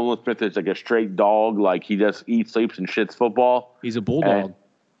that Nolan Smith is like a straight dog. Like he just eats, sleeps, and shits football. He's a bulldog.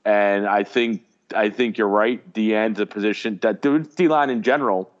 And I think you're right. D end's a position that D line in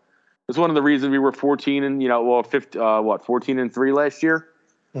general is one of the reasons we were 14 and 14-3 last year,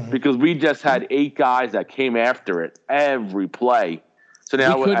 because we just had 8 guys that came after it every play. So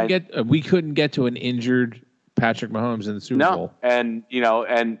now we couldn't get to an injured Patrick Mahomes in the Super Bowl. And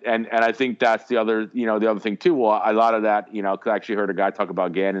and I think that's the other thing too. Well, a lot of that, cause I actually heard a guy talk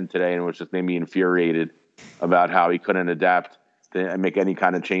about Gannon today, and it was just made me infuriated about how he couldn't adapt and make any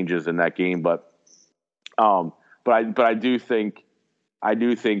kind of changes in that game. But I do think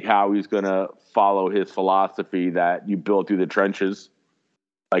Howie's going to follow his philosophy that you build through the trenches.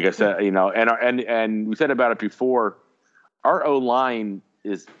 Like I said, and we said about it before, our O-line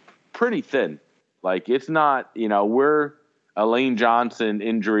is pretty thin. Like it's not, we're a Lane Johnson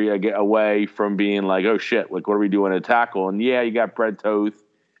injury away from being like, oh shit, like what are we doing to tackle? And yeah, you got Brett Toth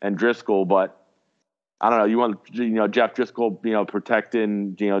and Driscoll, but I don't know. You want, Jeff Driscoll,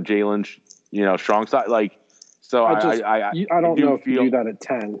 protecting, Jalen, strong side. Like, so I don't know if you do that at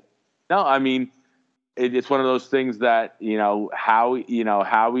 10. No, I mean, it's one of those things that,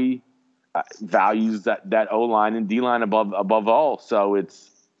 Howie values that O-line and D-line above all. So it's,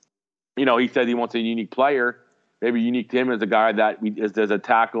 he said he wants a unique player, maybe unique to him as a guy that is a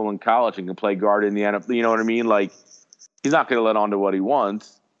tackle in college and can play guard in the NFL. You know what I mean? Like, he's not going to let on to what he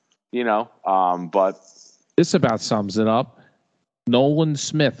wants, but this about sums it up. Nolan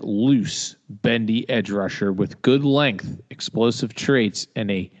Smith, loose, bendy edge rusher with good length, explosive traits,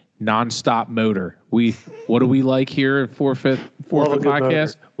 and a nonstop motor. What do we like here at Fourfeit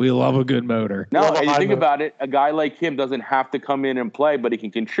Podcast? We love a good motor. No, and you think about it, a guy like him doesn't have to come in and play, but he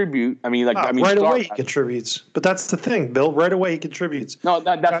can contribute. Right away he contributes. But that's the thing, Bill. Right away he contributes. No,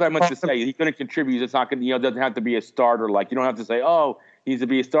 that's what I meant to say. He's going to contribute. It's not going to, doesn't have to be a starter. Like you don't have to say, oh, he needs to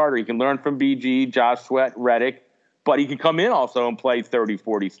be a starter. He can learn from BG, Josh Sweat, Reddick. But he can come in also and play 30,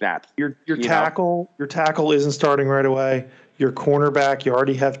 40 snaps. Your tackle isn't starting right away. Your cornerback, you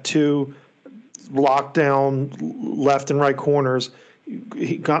already have 2 lockdown left and right corners.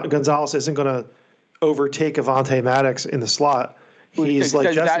 Gonzalez isn't going to overtake Avonte Maddox in the slot. He's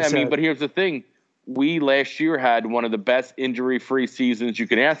like Jesse said. But here's the thing. We last year had one of the best injury-free seasons you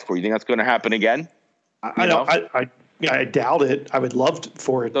can ask for. You think that's going to happen again? I doubt it. I would love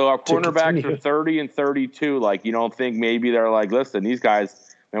for it. So our cornerbacks are 30 and 32. Like, you don't think maybe they're like, listen, these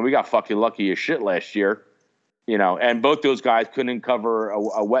guys, man, we got fucking lucky as shit last year. And both those guys couldn't cover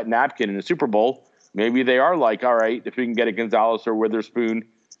a wet napkin in the Super Bowl. Maybe they are like, all right, if we can get a Gonzalez or Witherspoon,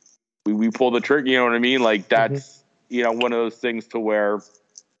 we pull the trigger. You know what I mean? Like that's, one of those things to where,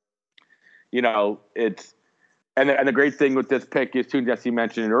 it's, and the great thing with this pick is too, Jesse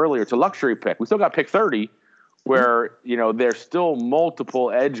mentioned it earlier, it's a luxury pick. We still got pick 30 where, there's still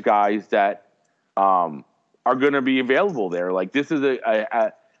multiple edge guys that are going to be available there. Like this is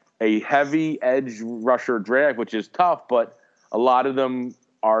a heavy edge rusher draft, which is tough, but a lot of them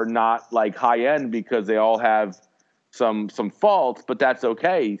are not like high end because they all have some faults, but that's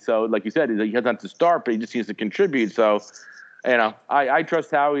okay. So like you said, he doesn't have to start, but he just needs to contribute. So, I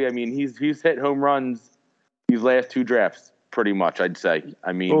trust Howie. I mean, he's hit home runs these last 2 drafts pretty much, I'd say.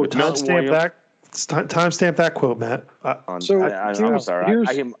 I mean, timestamp that quote, Matt. I'm sorry.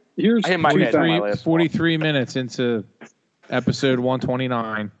 Here's 43 minutes into episode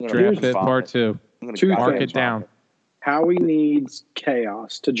 129, Draftfeit Part 2. Mark it down. Howie needs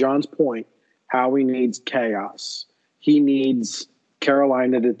chaos. To John's point, Howie needs chaos. He needs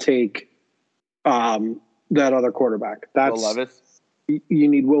Carolina to take that other quarterback. That's Will Levis. You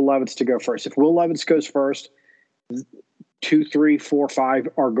need Will Levis to go first. If Will Levis goes first, 2, 3, 4, 5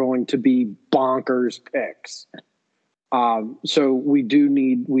 are going to be bonkers picks. So we do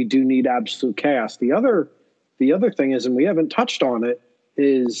need absolute chaos. The other thing is, and we haven't touched on it,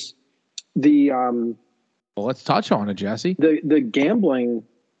 is the well, let's touch on it, Jesse. The gambling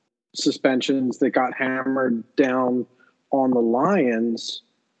suspensions that got hammered down on the Lions.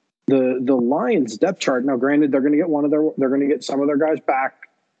 The Lions depth chart. Now, granted, they're going to get some of their guys back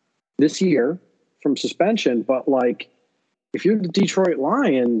this year from suspension, but like, if you're the Detroit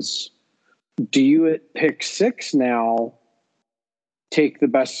Lions, do you at pick 6 now take the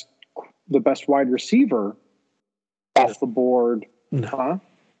best wide receiver off the board? No. Huh?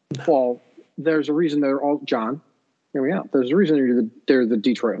 Well, there's a reason they're all John. Here we are. There's a reason they're the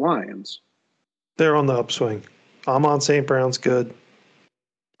Detroit Lions. They're on the upswing. Amon St. Brown's good.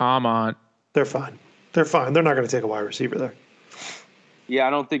 Amon. They're fine. They're fine. They're not going to take a wide receiver there. Yeah, I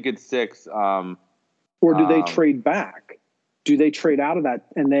don't think it's 6. Or do they trade back? Do they trade out of that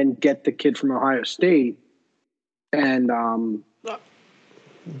and then get the kid from Ohio State? And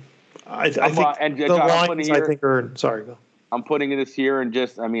I think the Lions, I think, are – sorry, Bill. I'm putting this here and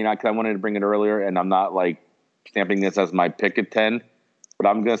just – I wanted to bring it earlier, and I'm not, stamping this as my pick at 10, but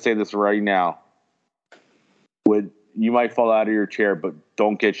I'm going to say this right now. You might fall out of your chair, but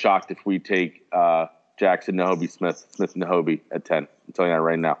don't get shocked if we take Jackson, Nahobe, Smith and Nahobe at 10. I'm telling you that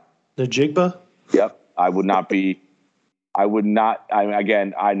right now. Najigba? Yep. I would not be – I would not –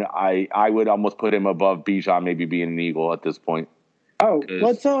 I would almost put him above Bijan maybe being an Eagle at this point. Oh,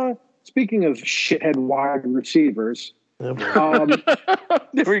 let's speaking of shithead wide receivers. There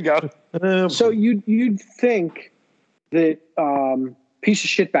we go. So you'd think that piece of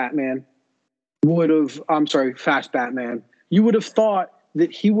shit Batman would have Fast Batman. You would have thought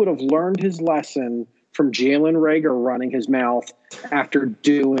that he would have learned his lesson from Jalen Reagor running his mouth after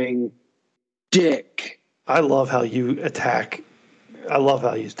doing dick. I love how you attack.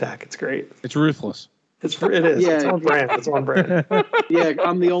 It's great. It's ruthless. It is. Yeah, it's on brand. It's on brand. Yeah,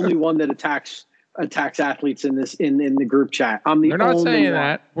 I'm the only one that attacks athletes in this in the group chat. I'm the We're not only saying one.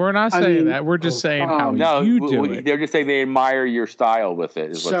 that. We're not saying that. We're just saying how you do it. They're just saying they admire your style with it.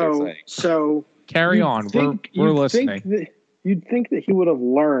 Is what they're saying. So carry on. We're listening. You'd think that he would have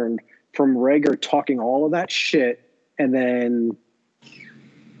learned from Reagor talking all of that shit and then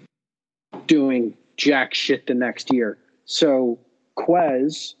doing jack shit the next year. So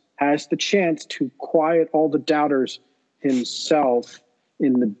Quez has the chance to quiet all the doubters himself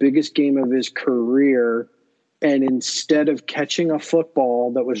in the biggest game of his career. And instead of catching a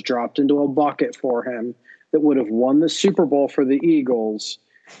football that was dropped into a bucket for him that would have won the Super Bowl for the Eagles,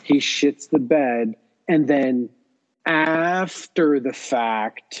 he shits the bed and then after the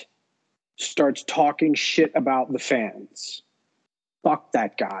fact starts talking shit about the fans. Fuck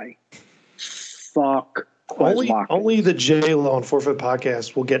that guy. Fuck. Only the J-Lo on Fourfeit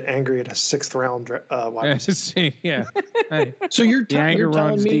podcast will get angry at a 6th round wide receiver. Yeah. Hey. So you're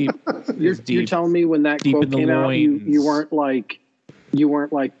telling me deep. You're telling me when that deep quote came out, you weren't like,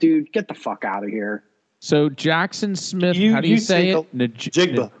 dude, get the fuck out of here. So Jackson Smith, how do you say it?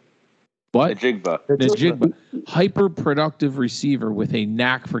 Najigba. What? Najigba. Hyper productive receiver with a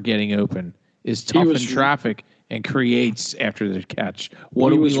knack for getting open. Is tough in traffic and creates after the catch. What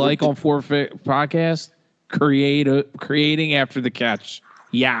do we like on Fourfeit podcast? Creating after the catch.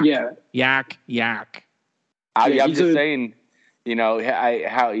 Yak. I'm just saying, we got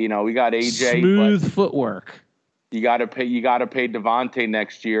AJ. Smooth footwork. You got to pay Devontae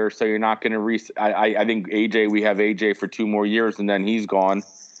next year, so you're not going to I think AJ. We have AJ for 2 more years, and then he's gone.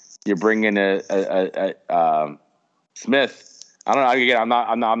 You're bringing a Smith. I don't know. Again,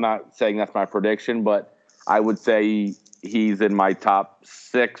 I'm not saying that's my prediction, but I would say he's in my top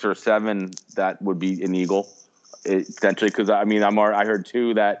 6 or 7 that would be an Eagle, potentially. Because I heard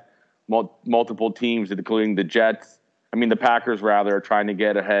too that multiple teams, including the Packers, rather, are trying to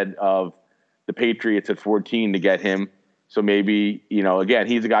get ahead of the Patriots at 14 to get him. So maybe again,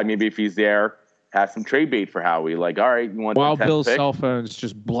 he's a guy. Maybe if he's there, have some trade bait for Howie. Like, all right, you want Wild Bill's cell phone's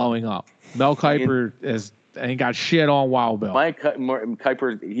just blowing up. Mel Kiper ain't got shit on Wild Bill. Mike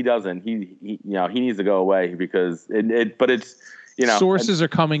Kiper, he doesn't. He needs to go away because but it's sources are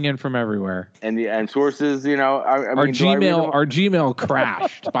coming in from everywhere. And sources, our Gmail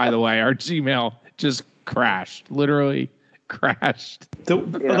crashed. By the way, our Gmail just crashed. Literally crashed. The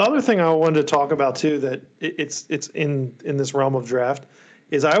other thing I wanted to talk about too that it's in this realm of draft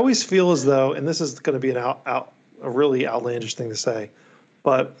is I always feel as though, and this is going to be a really outlandish thing to say,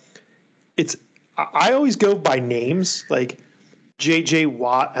 but I always go by names. Like J.J.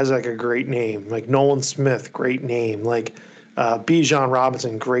 Watt has a great name. Like Nolan Smith, great name. Like Bijan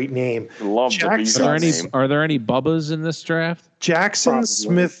Robinson, great name. Love Jackson. Are there any Bubbas in this draft? Jackson Probably.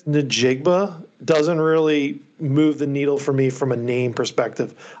 Smith Najigba doesn't really move the needle for me from a name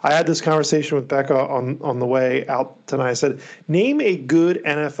perspective. I had this conversation with Becca on the way out tonight. I said, name a good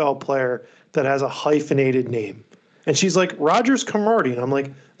NFL player that has a hyphenated name. And she's like, Rogers Cromartie. And I'm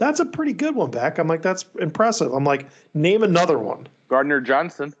like, that's a pretty good one, Beck. I'm like, that's impressive. I'm like, name another one. Gardner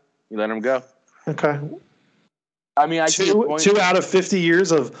Johnson. You let him go. Okay. Two out of 50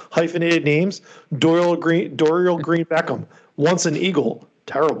 years of hyphenated names. Dorial Green Beckham. Once an Eagle.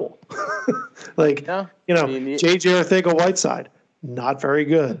 Terrible. J.J. Arthega-Whiteside. Not very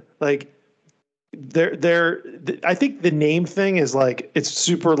good. Like, I think the name thing is like it's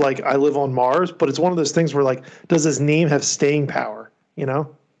super like I live on Mars, but it's one of those things where like does his name have staying power? You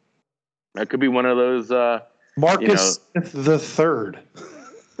know, That could be one of those. Marcus Smith the Third.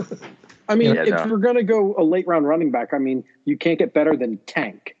 I mean, if we're going to go a late round running back, I mean, you can't get better than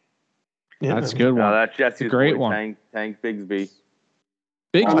Tank. Yeah. That's a good one. No, that's Jesse's great boy, one. Tank Bigsby.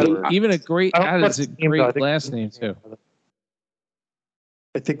 Bigsby, even a great. That is a name, great last name too.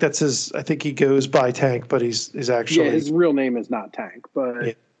 I think that's his. I think he goes by Tank, but he's actually his real name is not Tank,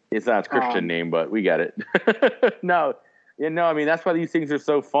 but it's not his Christian name, but we get it. No, I mean that's why these things are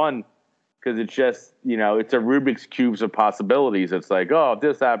so fun because it's just it's a Rubik's cubes of possibilities. It's like if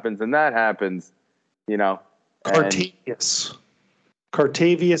this happens and that happens, Cartavius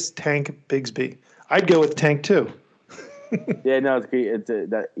Tank Bigsby. I'd go with Tank too. Yeah, no,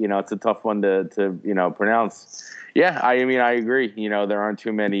 it's a tough one to pronounce. Yeah, I mean, I agree. There aren't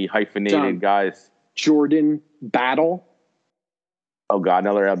too many hyphenated guys. Jordan Battle. Oh God,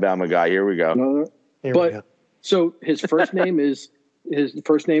 another Alabama guy. Here we go. So his first name is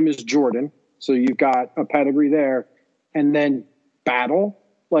Jordan. So you've got a pedigree there, and then Battle.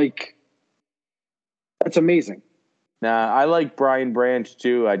 Like that's amazing. Nah, I like Brian Branch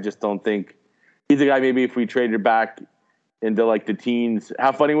too. I just don't think he's a guy. Maybe if we traded back into like the teens,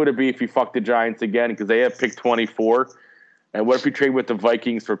 how funny would it be if you fucked the Giants again because they have pick 24, and what if we trade with the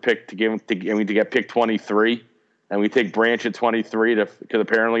Vikings for pick to get pick 23, and we take Branch at 23 because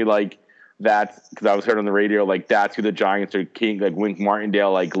apparently like that's because I was heard on the radio like that's who the Giants are king like Wink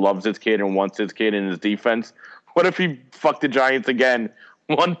Martindale like loves his kid and wants his kid in his defense. What if he fucked the Giants again,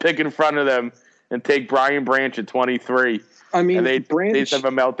 one pick in front of them, and take Brian Branch at 23? I mean, and they have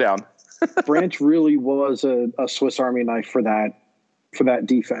a meltdown. Branch really was a Swiss Army knife for that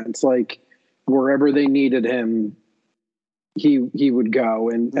defense. Like wherever they needed him, he would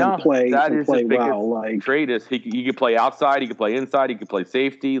go and play well. Like trade is he could play outside, he could play inside, he could play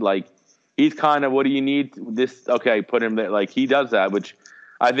safety. Like he's kind of what do you need this? Okay, put him there. Like he does that, which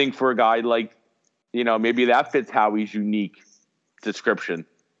I think for a guy like maybe that fits Howie's unique description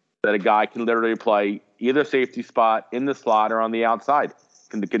that a guy can literally play either safety spot in the slot or on the outside.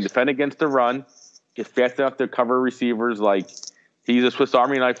 Can defend against the run, get fast enough to cover receivers. Like he's a Swiss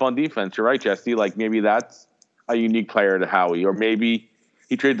Army knife on defense. You're right, Jesse. Like maybe that's a unique player to Howie, or maybe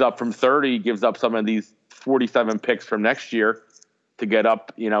he trades up from 30, gives up some of these 47 picks from next year to get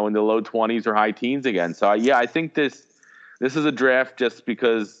up, in the low 20s or high teens again. So I think this is a draft just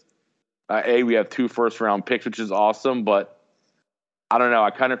because we have 2 first-round picks, which is awesome, but I don't know.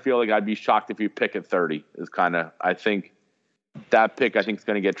 I kind of feel like I'd be shocked if you pick at 30. I think that pick is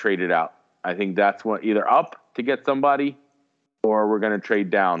going to get traded out. I think that's what either up to get somebody or we're going to trade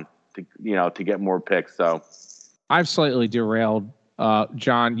down to get more picks. So I've slightly derailed.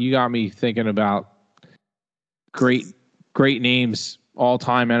 John, you got me thinking about great names,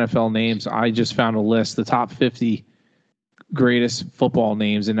 all-time NFL names. I just found a list, the top 50 greatest football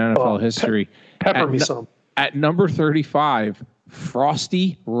names in NFL history. Pepper me some. At number 35,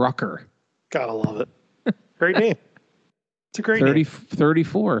 Frosty Rucker. Gotta love it. Great name. It's a great name.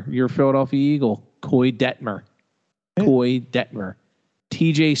 34, your Philadelphia Eagle, Coy Detmer. Yeah. Coy Detmer.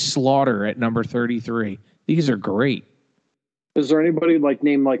 TJ Slaughter at number 33. These are great. Is there anybody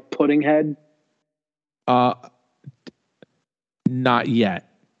named Puddinghead? Not yet.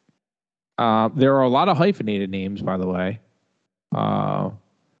 There are a lot of hyphenated names, by the way.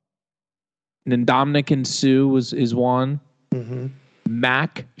 Ndamukong Suh is one. Mm-hmm.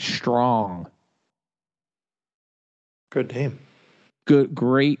 Mac Strong. Good name.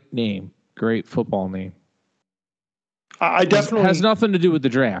 Great name. Great football name. I definitely it has nothing to do with the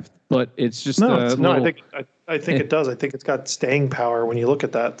draft, but it's just I think it does. I think it's got staying power when you look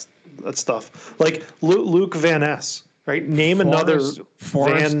at that stuff. Like Luke Van Ness, right? Name another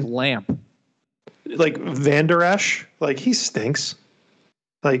Forrest Lamp. Like Van Der Esch, like he stinks.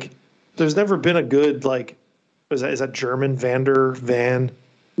 Like there's never been a good is that German Van?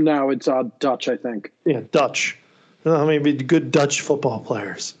 No, it's Dutch, I think. Yeah, Dutch. Maybe good Dutch football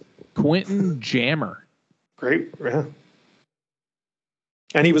players. Quentin Jammer. Great, yeah.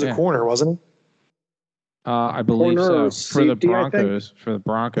 And he was a corner, wasn't he? I believe corner so. For the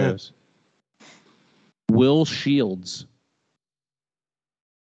Broncos. Yeah. Will Shields.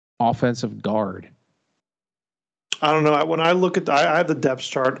 Offensive guard. I don't know. When I look at I have the depth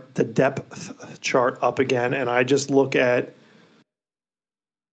chart up again, and I just look at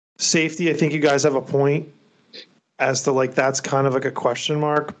safety. I think you guys have a point as to that's kind of a question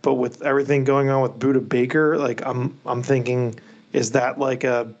mark. But with everything going on with Budda Baker, I'm thinking, is that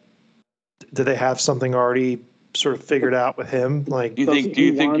do they have something already sort of figured out with him. Like, Do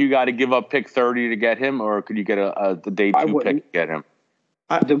you think you got to give up pick 30 to get him, or could you get the day 2 pick to get him?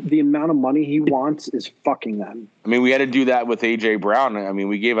 The amount of money he wants is fucking them. I mean, we had to do that with A.J. Brown. I mean,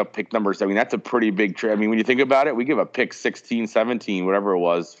 we gave up pick numbers. I mean, that's a pretty big trade. I mean, when you think about it, we give up pick 16, 17, whatever it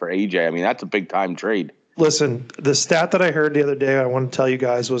was for A.J. I mean, that's a big-time trade. Listen, the stat that I heard the other day I want to tell you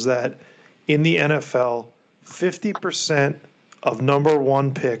guys was that in the NFL, 50% of number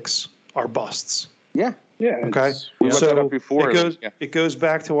 1 picks are busts. Yeah. Yeah. Okay. We looked that up before. It goes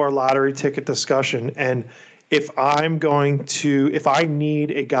back to our lottery ticket discussion. And if I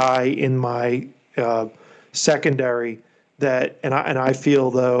need a guy in my secondary and I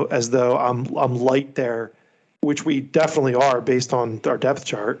feel though as though I'm light there, which we definitely are based on our depth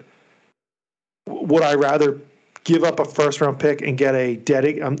chart, would I rather give up a first round pick and get a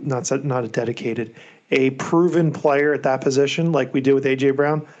proven player at that position like we did with AJ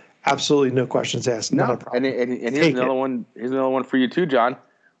Brown? Absolutely no questions asked. No, and here's another one. Here's another one for you too, John.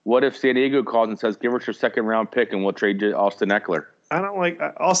 What if San Diego calls and says, "Give us your second round pick and we'll trade you Austin Eckler"? I don't like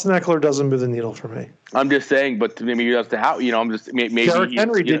Austin Eckler. Doesn't move the needle for me. I'm just saying, but maybe that's how I'm just maybe Derrick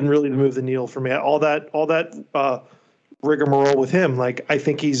Henry didn't really move the needle for me. All that rigmarole with him. Like I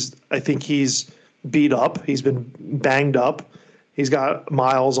think he's beat up. He's been banged up. He's got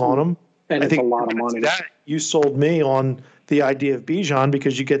miles on him. And it's a lot of money. You sold me on the idea of Bijan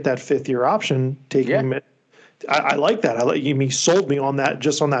because you get that 5th-year option taking him. I like that. He sold me on that,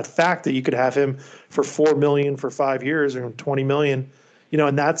 just on that fact that you could have him for $4 million for 5 years or $20 million.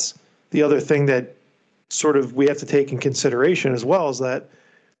 And that's the other thing that sort of we have to take in consideration as well is that,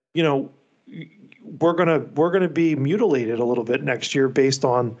 we're gonna be mutilated a little bit next year based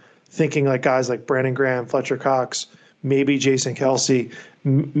on thinking like guys like Brandon Graham, Fletcher Cox, maybe Jason Kelce,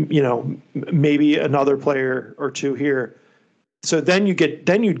 maybe another player or two here. So then you'd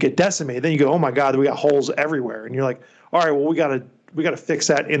get decimated. Then you go, oh my God, we got holes everywhere. And you're like, all right, well, we gotta fix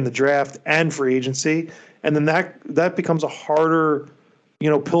that in the draft and free agency. And then that becomes a harder,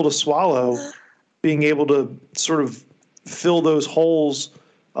 pill to swallow, being able to sort of fill those holes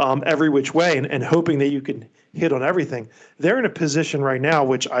every which way and hoping that you can hit on everything. They're in a position right now,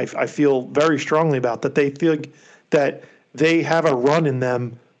 which I feel very strongly about, that they feel that they have a run in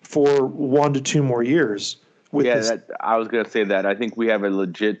them for 1 to 2 more years. I was going to say that. I think we have a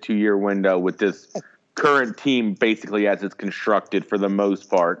legit 2-year window with this current team basically as it's constructed for the most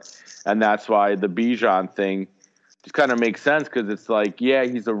part. And that's why the Bijan thing just kind of makes sense because it's like, yeah,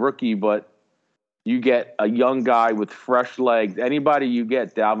 he's a rookie, but you get a young guy with fresh legs. Anybody you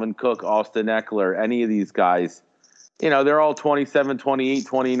get, Dalvin Cook, Austin Eckler, any of these guys, they're all 27, 28,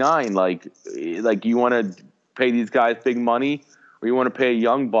 29. Like you want to pay these guys big money, or you want to pay a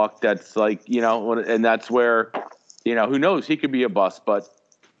young buck that's like, and that's where, who knows, he could be a bust. But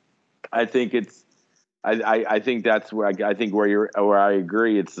I think I think that's where where I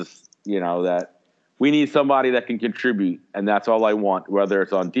agree. It's just, that we need somebody that can contribute, and that's all I want, whether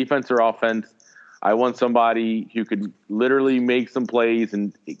it's on defense or offense. I want somebody who could literally make some plays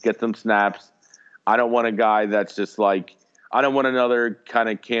and get some snaps. I don't want a guy that's just like, I don't want another kind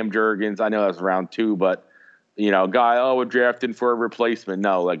of Cam Jurgens. I know that's round 2, but guy, we're drafting for a replacement.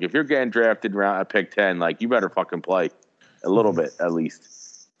 No, like if you're getting drafted at pick 10, like you better fucking play a little bit at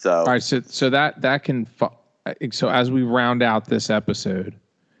least. So all right, so that can. So as we round out this episode,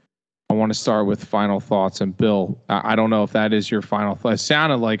 I want to start with final thoughts. And Bill, I don't know if that is your final thought. It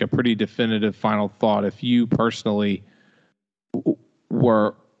sounded like a pretty definitive final thought. If you personally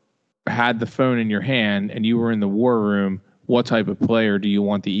had the phone in your hand and you were in the war room, what type of player do you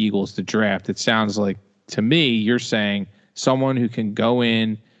want the Eagles to draft? It sounds like, to me, you're saying someone who can go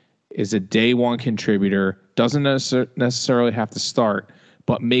in, is a day one contributor, doesn't necessarily have to start,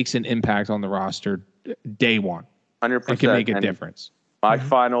 but makes an impact on the roster day one. 100%. And can make a difference. My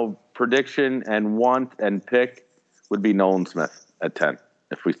final prediction and want and pick would be Nolan Smith at 10,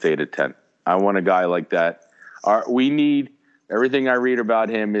 if we stayed at 10. I want a guy like that. We need, everything I read about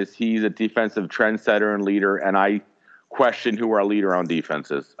him is he's a defensive trendsetter and leader, and I question who our leader on defense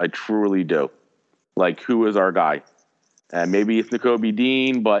is. I truly do. Like, who is our guy? And maybe it's Nakobe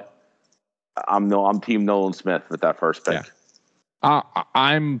Dean, but I'm team Nolan Smith with that first pick. Yeah.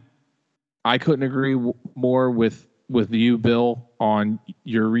 I couldn't agree more with you, Bill, on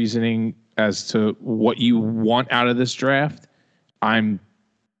your reasoning as to what you want out of this draft. I'm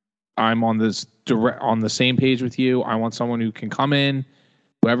on the same page with you. I want someone who can come in,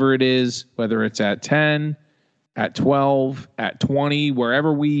 whoever it is, whether it's at 10, at 12, at 20,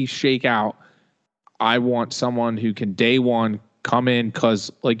 wherever we shake out. I want someone who can day one come in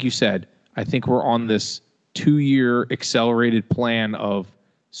because, like you said, I think we're on this 2-year accelerated plan of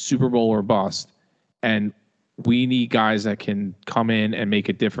Super Bowl or bust. And we need guys that can come in and make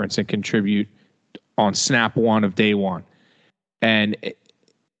a difference and contribute on snap one of day one. And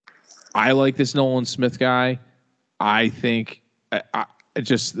I like this Nolan Smith guy. I think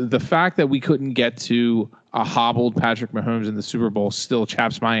just the fact that we couldn't get to a hobbled Patrick Mahomes in the Super Bowl still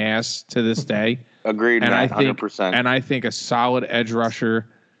chaps my ass to this day. Agreed, and Matt, I think, 100%. And I think a solid edge rusher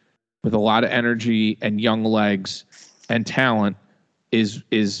with a lot of energy and young legs and talent is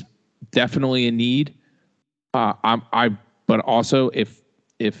definitely a need. But also if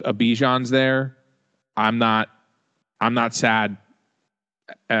Bijan's there, I'm not sad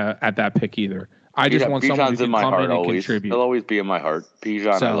at that pick either. I just want someone who can come in and contribute. He'll always be in my heart.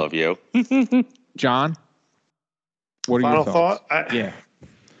 Bijan, I love you. John, what are your thoughts? Yeah.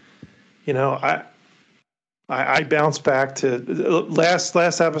 You know, I bounce back to last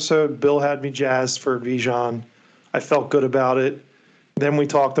episode. Bill had me jazzed for Bijan. I felt good about it. Then we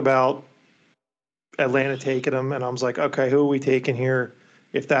talked about Atlanta taking him, and I was like, okay, who are we taking here?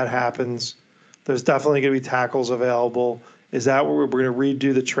 If that happens, there's definitely going to be tackles available. Is that where we're going to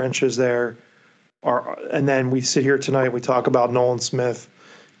redo the trenches there? And then we sit here tonight. We talk about Nolan Smith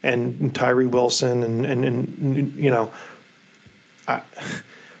and Tyree Wilson, and you know, I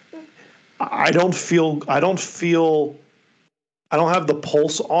don't have the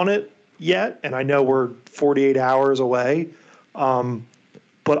pulse on it yet, and I know we're 48 hours away,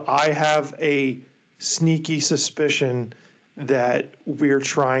 but I have a sneaky suspicion that we're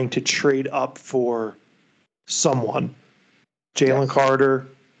trying to trade up for someone. Jalen Carter,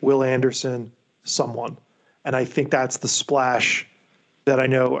 Will Anderson, someone. And I think that's the splash that I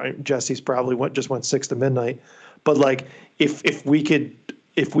know Jesse's probably just went 6 to midnight. But like if we could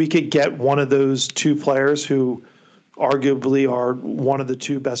get one of those two players who arguably are one of the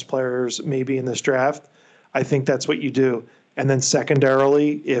two best players maybe in this draft, I think that's what you do. And then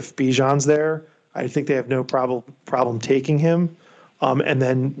secondarily, if Bijan's there, I think they have no problem taking him. And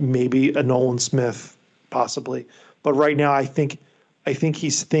then maybe a Nolan Smith possibly. But right now, I think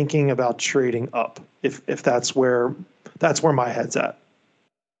he's thinking about trading up. If that's where my head's at.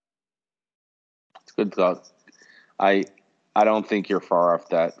 It's good thought. I don't think you're far off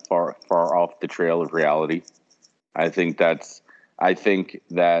the trail of reality. I think that I think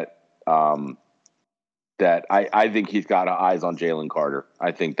he's got eyes on Jalen Carter.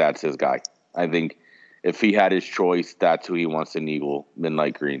 I think that's his guy. I think if he had his choice, that's who he wants in Eagle,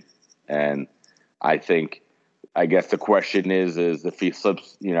 Midnight Green. And I guess the question is if he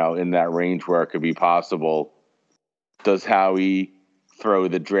slips, in that range where it could be possible, does Howie throw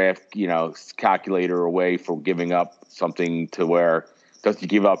the draft, calculator away for giving up something to where does he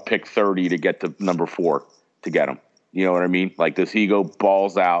give up pick 30 to get to number 4 to get him? You know what I mean? Like, does he go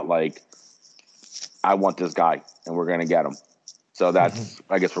balls out like, I want this guy and we're going to get him? So that's,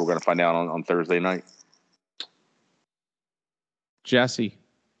 I guess we're going to find out on Thursday night. Jesse,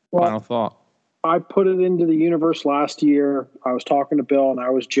 final thought. I put it into the universe last year. I was talking to Bill and I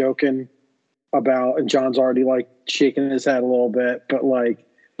was joking about, and John's already like shaking his head a little bit, but like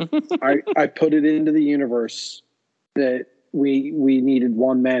I put it into the universe that we needed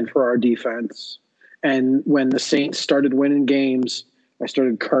one man for our defense. And when the Saints started winning games, I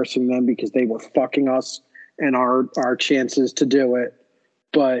started cursing them because they were fucking us and our chances to do it.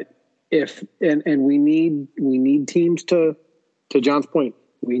 But we need teams to John's point,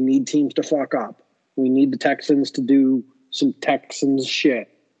 we need teams to fuck up. We need the Texans to do some Texans shit.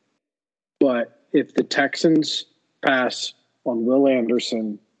 But if the Texans pass on Will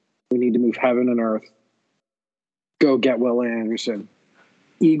Anderson, we need to move heaven and earth. Go get Will Anderson.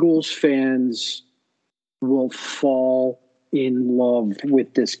 Eagles fans will fall in love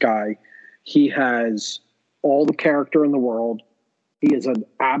with this guy. He has all the character in the world. He is an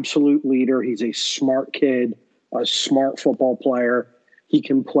absolute leader. He's a smart kid, a smart football player. He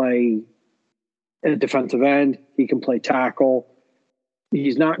can play at defensive end. He can play tackle.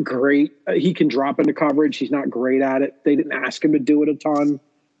 He's not great. He can drop into coverage. He's not great at it. They didn't ask him to do it a ton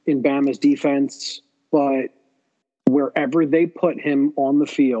in Bama's defense, but wherever they put him on the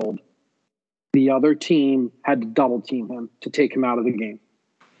field, the other team had to double team him to take him out of the game.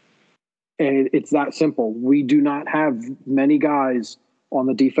 And it's that simple. We do not have many guys on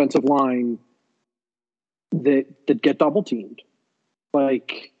the defensive line that get double teamed.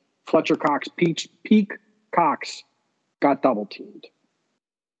 Like Fletcher Cox, Peak Cox got double teamed.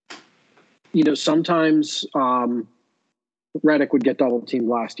 Sometimes Reddick would get double teamed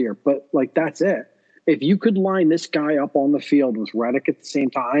last year, but like that's it. If you could line this guy up on the field with Reddick at the same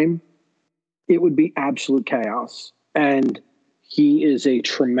time, it would be absolute chaos. And he is a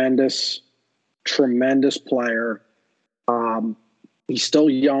tremendous, tremendous player. He's still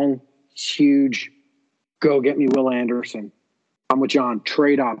young. He's huge. Go get me Will Anderson. I'm with John.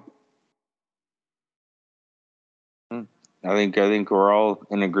 Trade up. I think we're all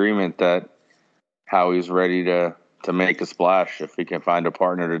in agreement that Howie's ready to make a splash if he can find a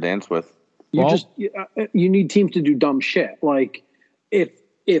partner to dance with. You need teams to do dumb shit. Like if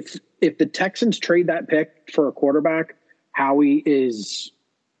the Texans trade that pick for a quarterback, that's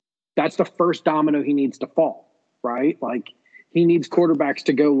the first domino he needs to fall, right? Like he needs quarterbacks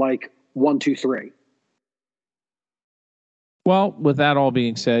to go like 1, 2, 3. Well, with that all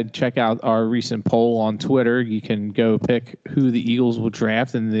being said, check out our recent poll on Twitter. You can go pick who the Eagles will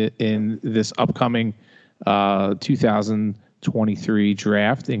draft in this upcoming 2023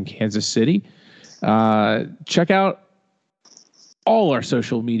 draft in Kansas City. Check out all our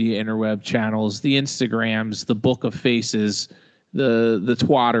social media interweb channels, the Instagrams, the Book of Faces, the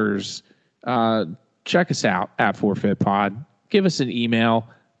Twatters. Check us out at Fourfeit Pod. Give us an email.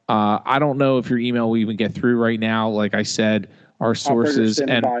 I don't know if your email will even get through right now. Like I said, our sources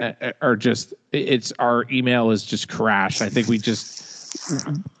are just our email is just crashed. I think we just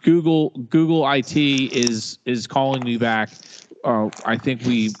Google IT is calling me back. I think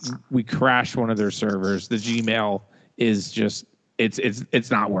we crashed one of their servers. The Gmail is just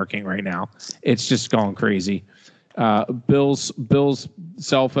it's not working right now. It's just going crazy. Bill's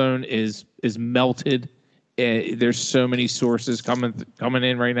cell phone is melted. There's so many sources coming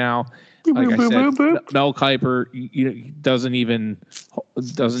in right now. Like I said, Mel Kiper doesn't even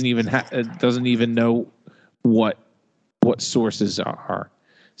know what sources are.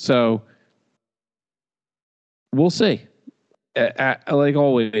 So we'll see. Like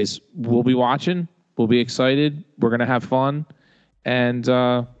always, we'll be watching. We'll be excited. We're gonna have fun, and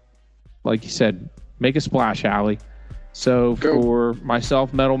like you said, make a splash, Allie. So for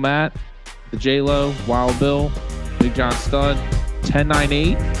myself, Metal Matt, the J-Lo, Wild Bill, Big John Stud,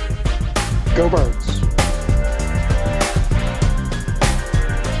 1098. Go Birds.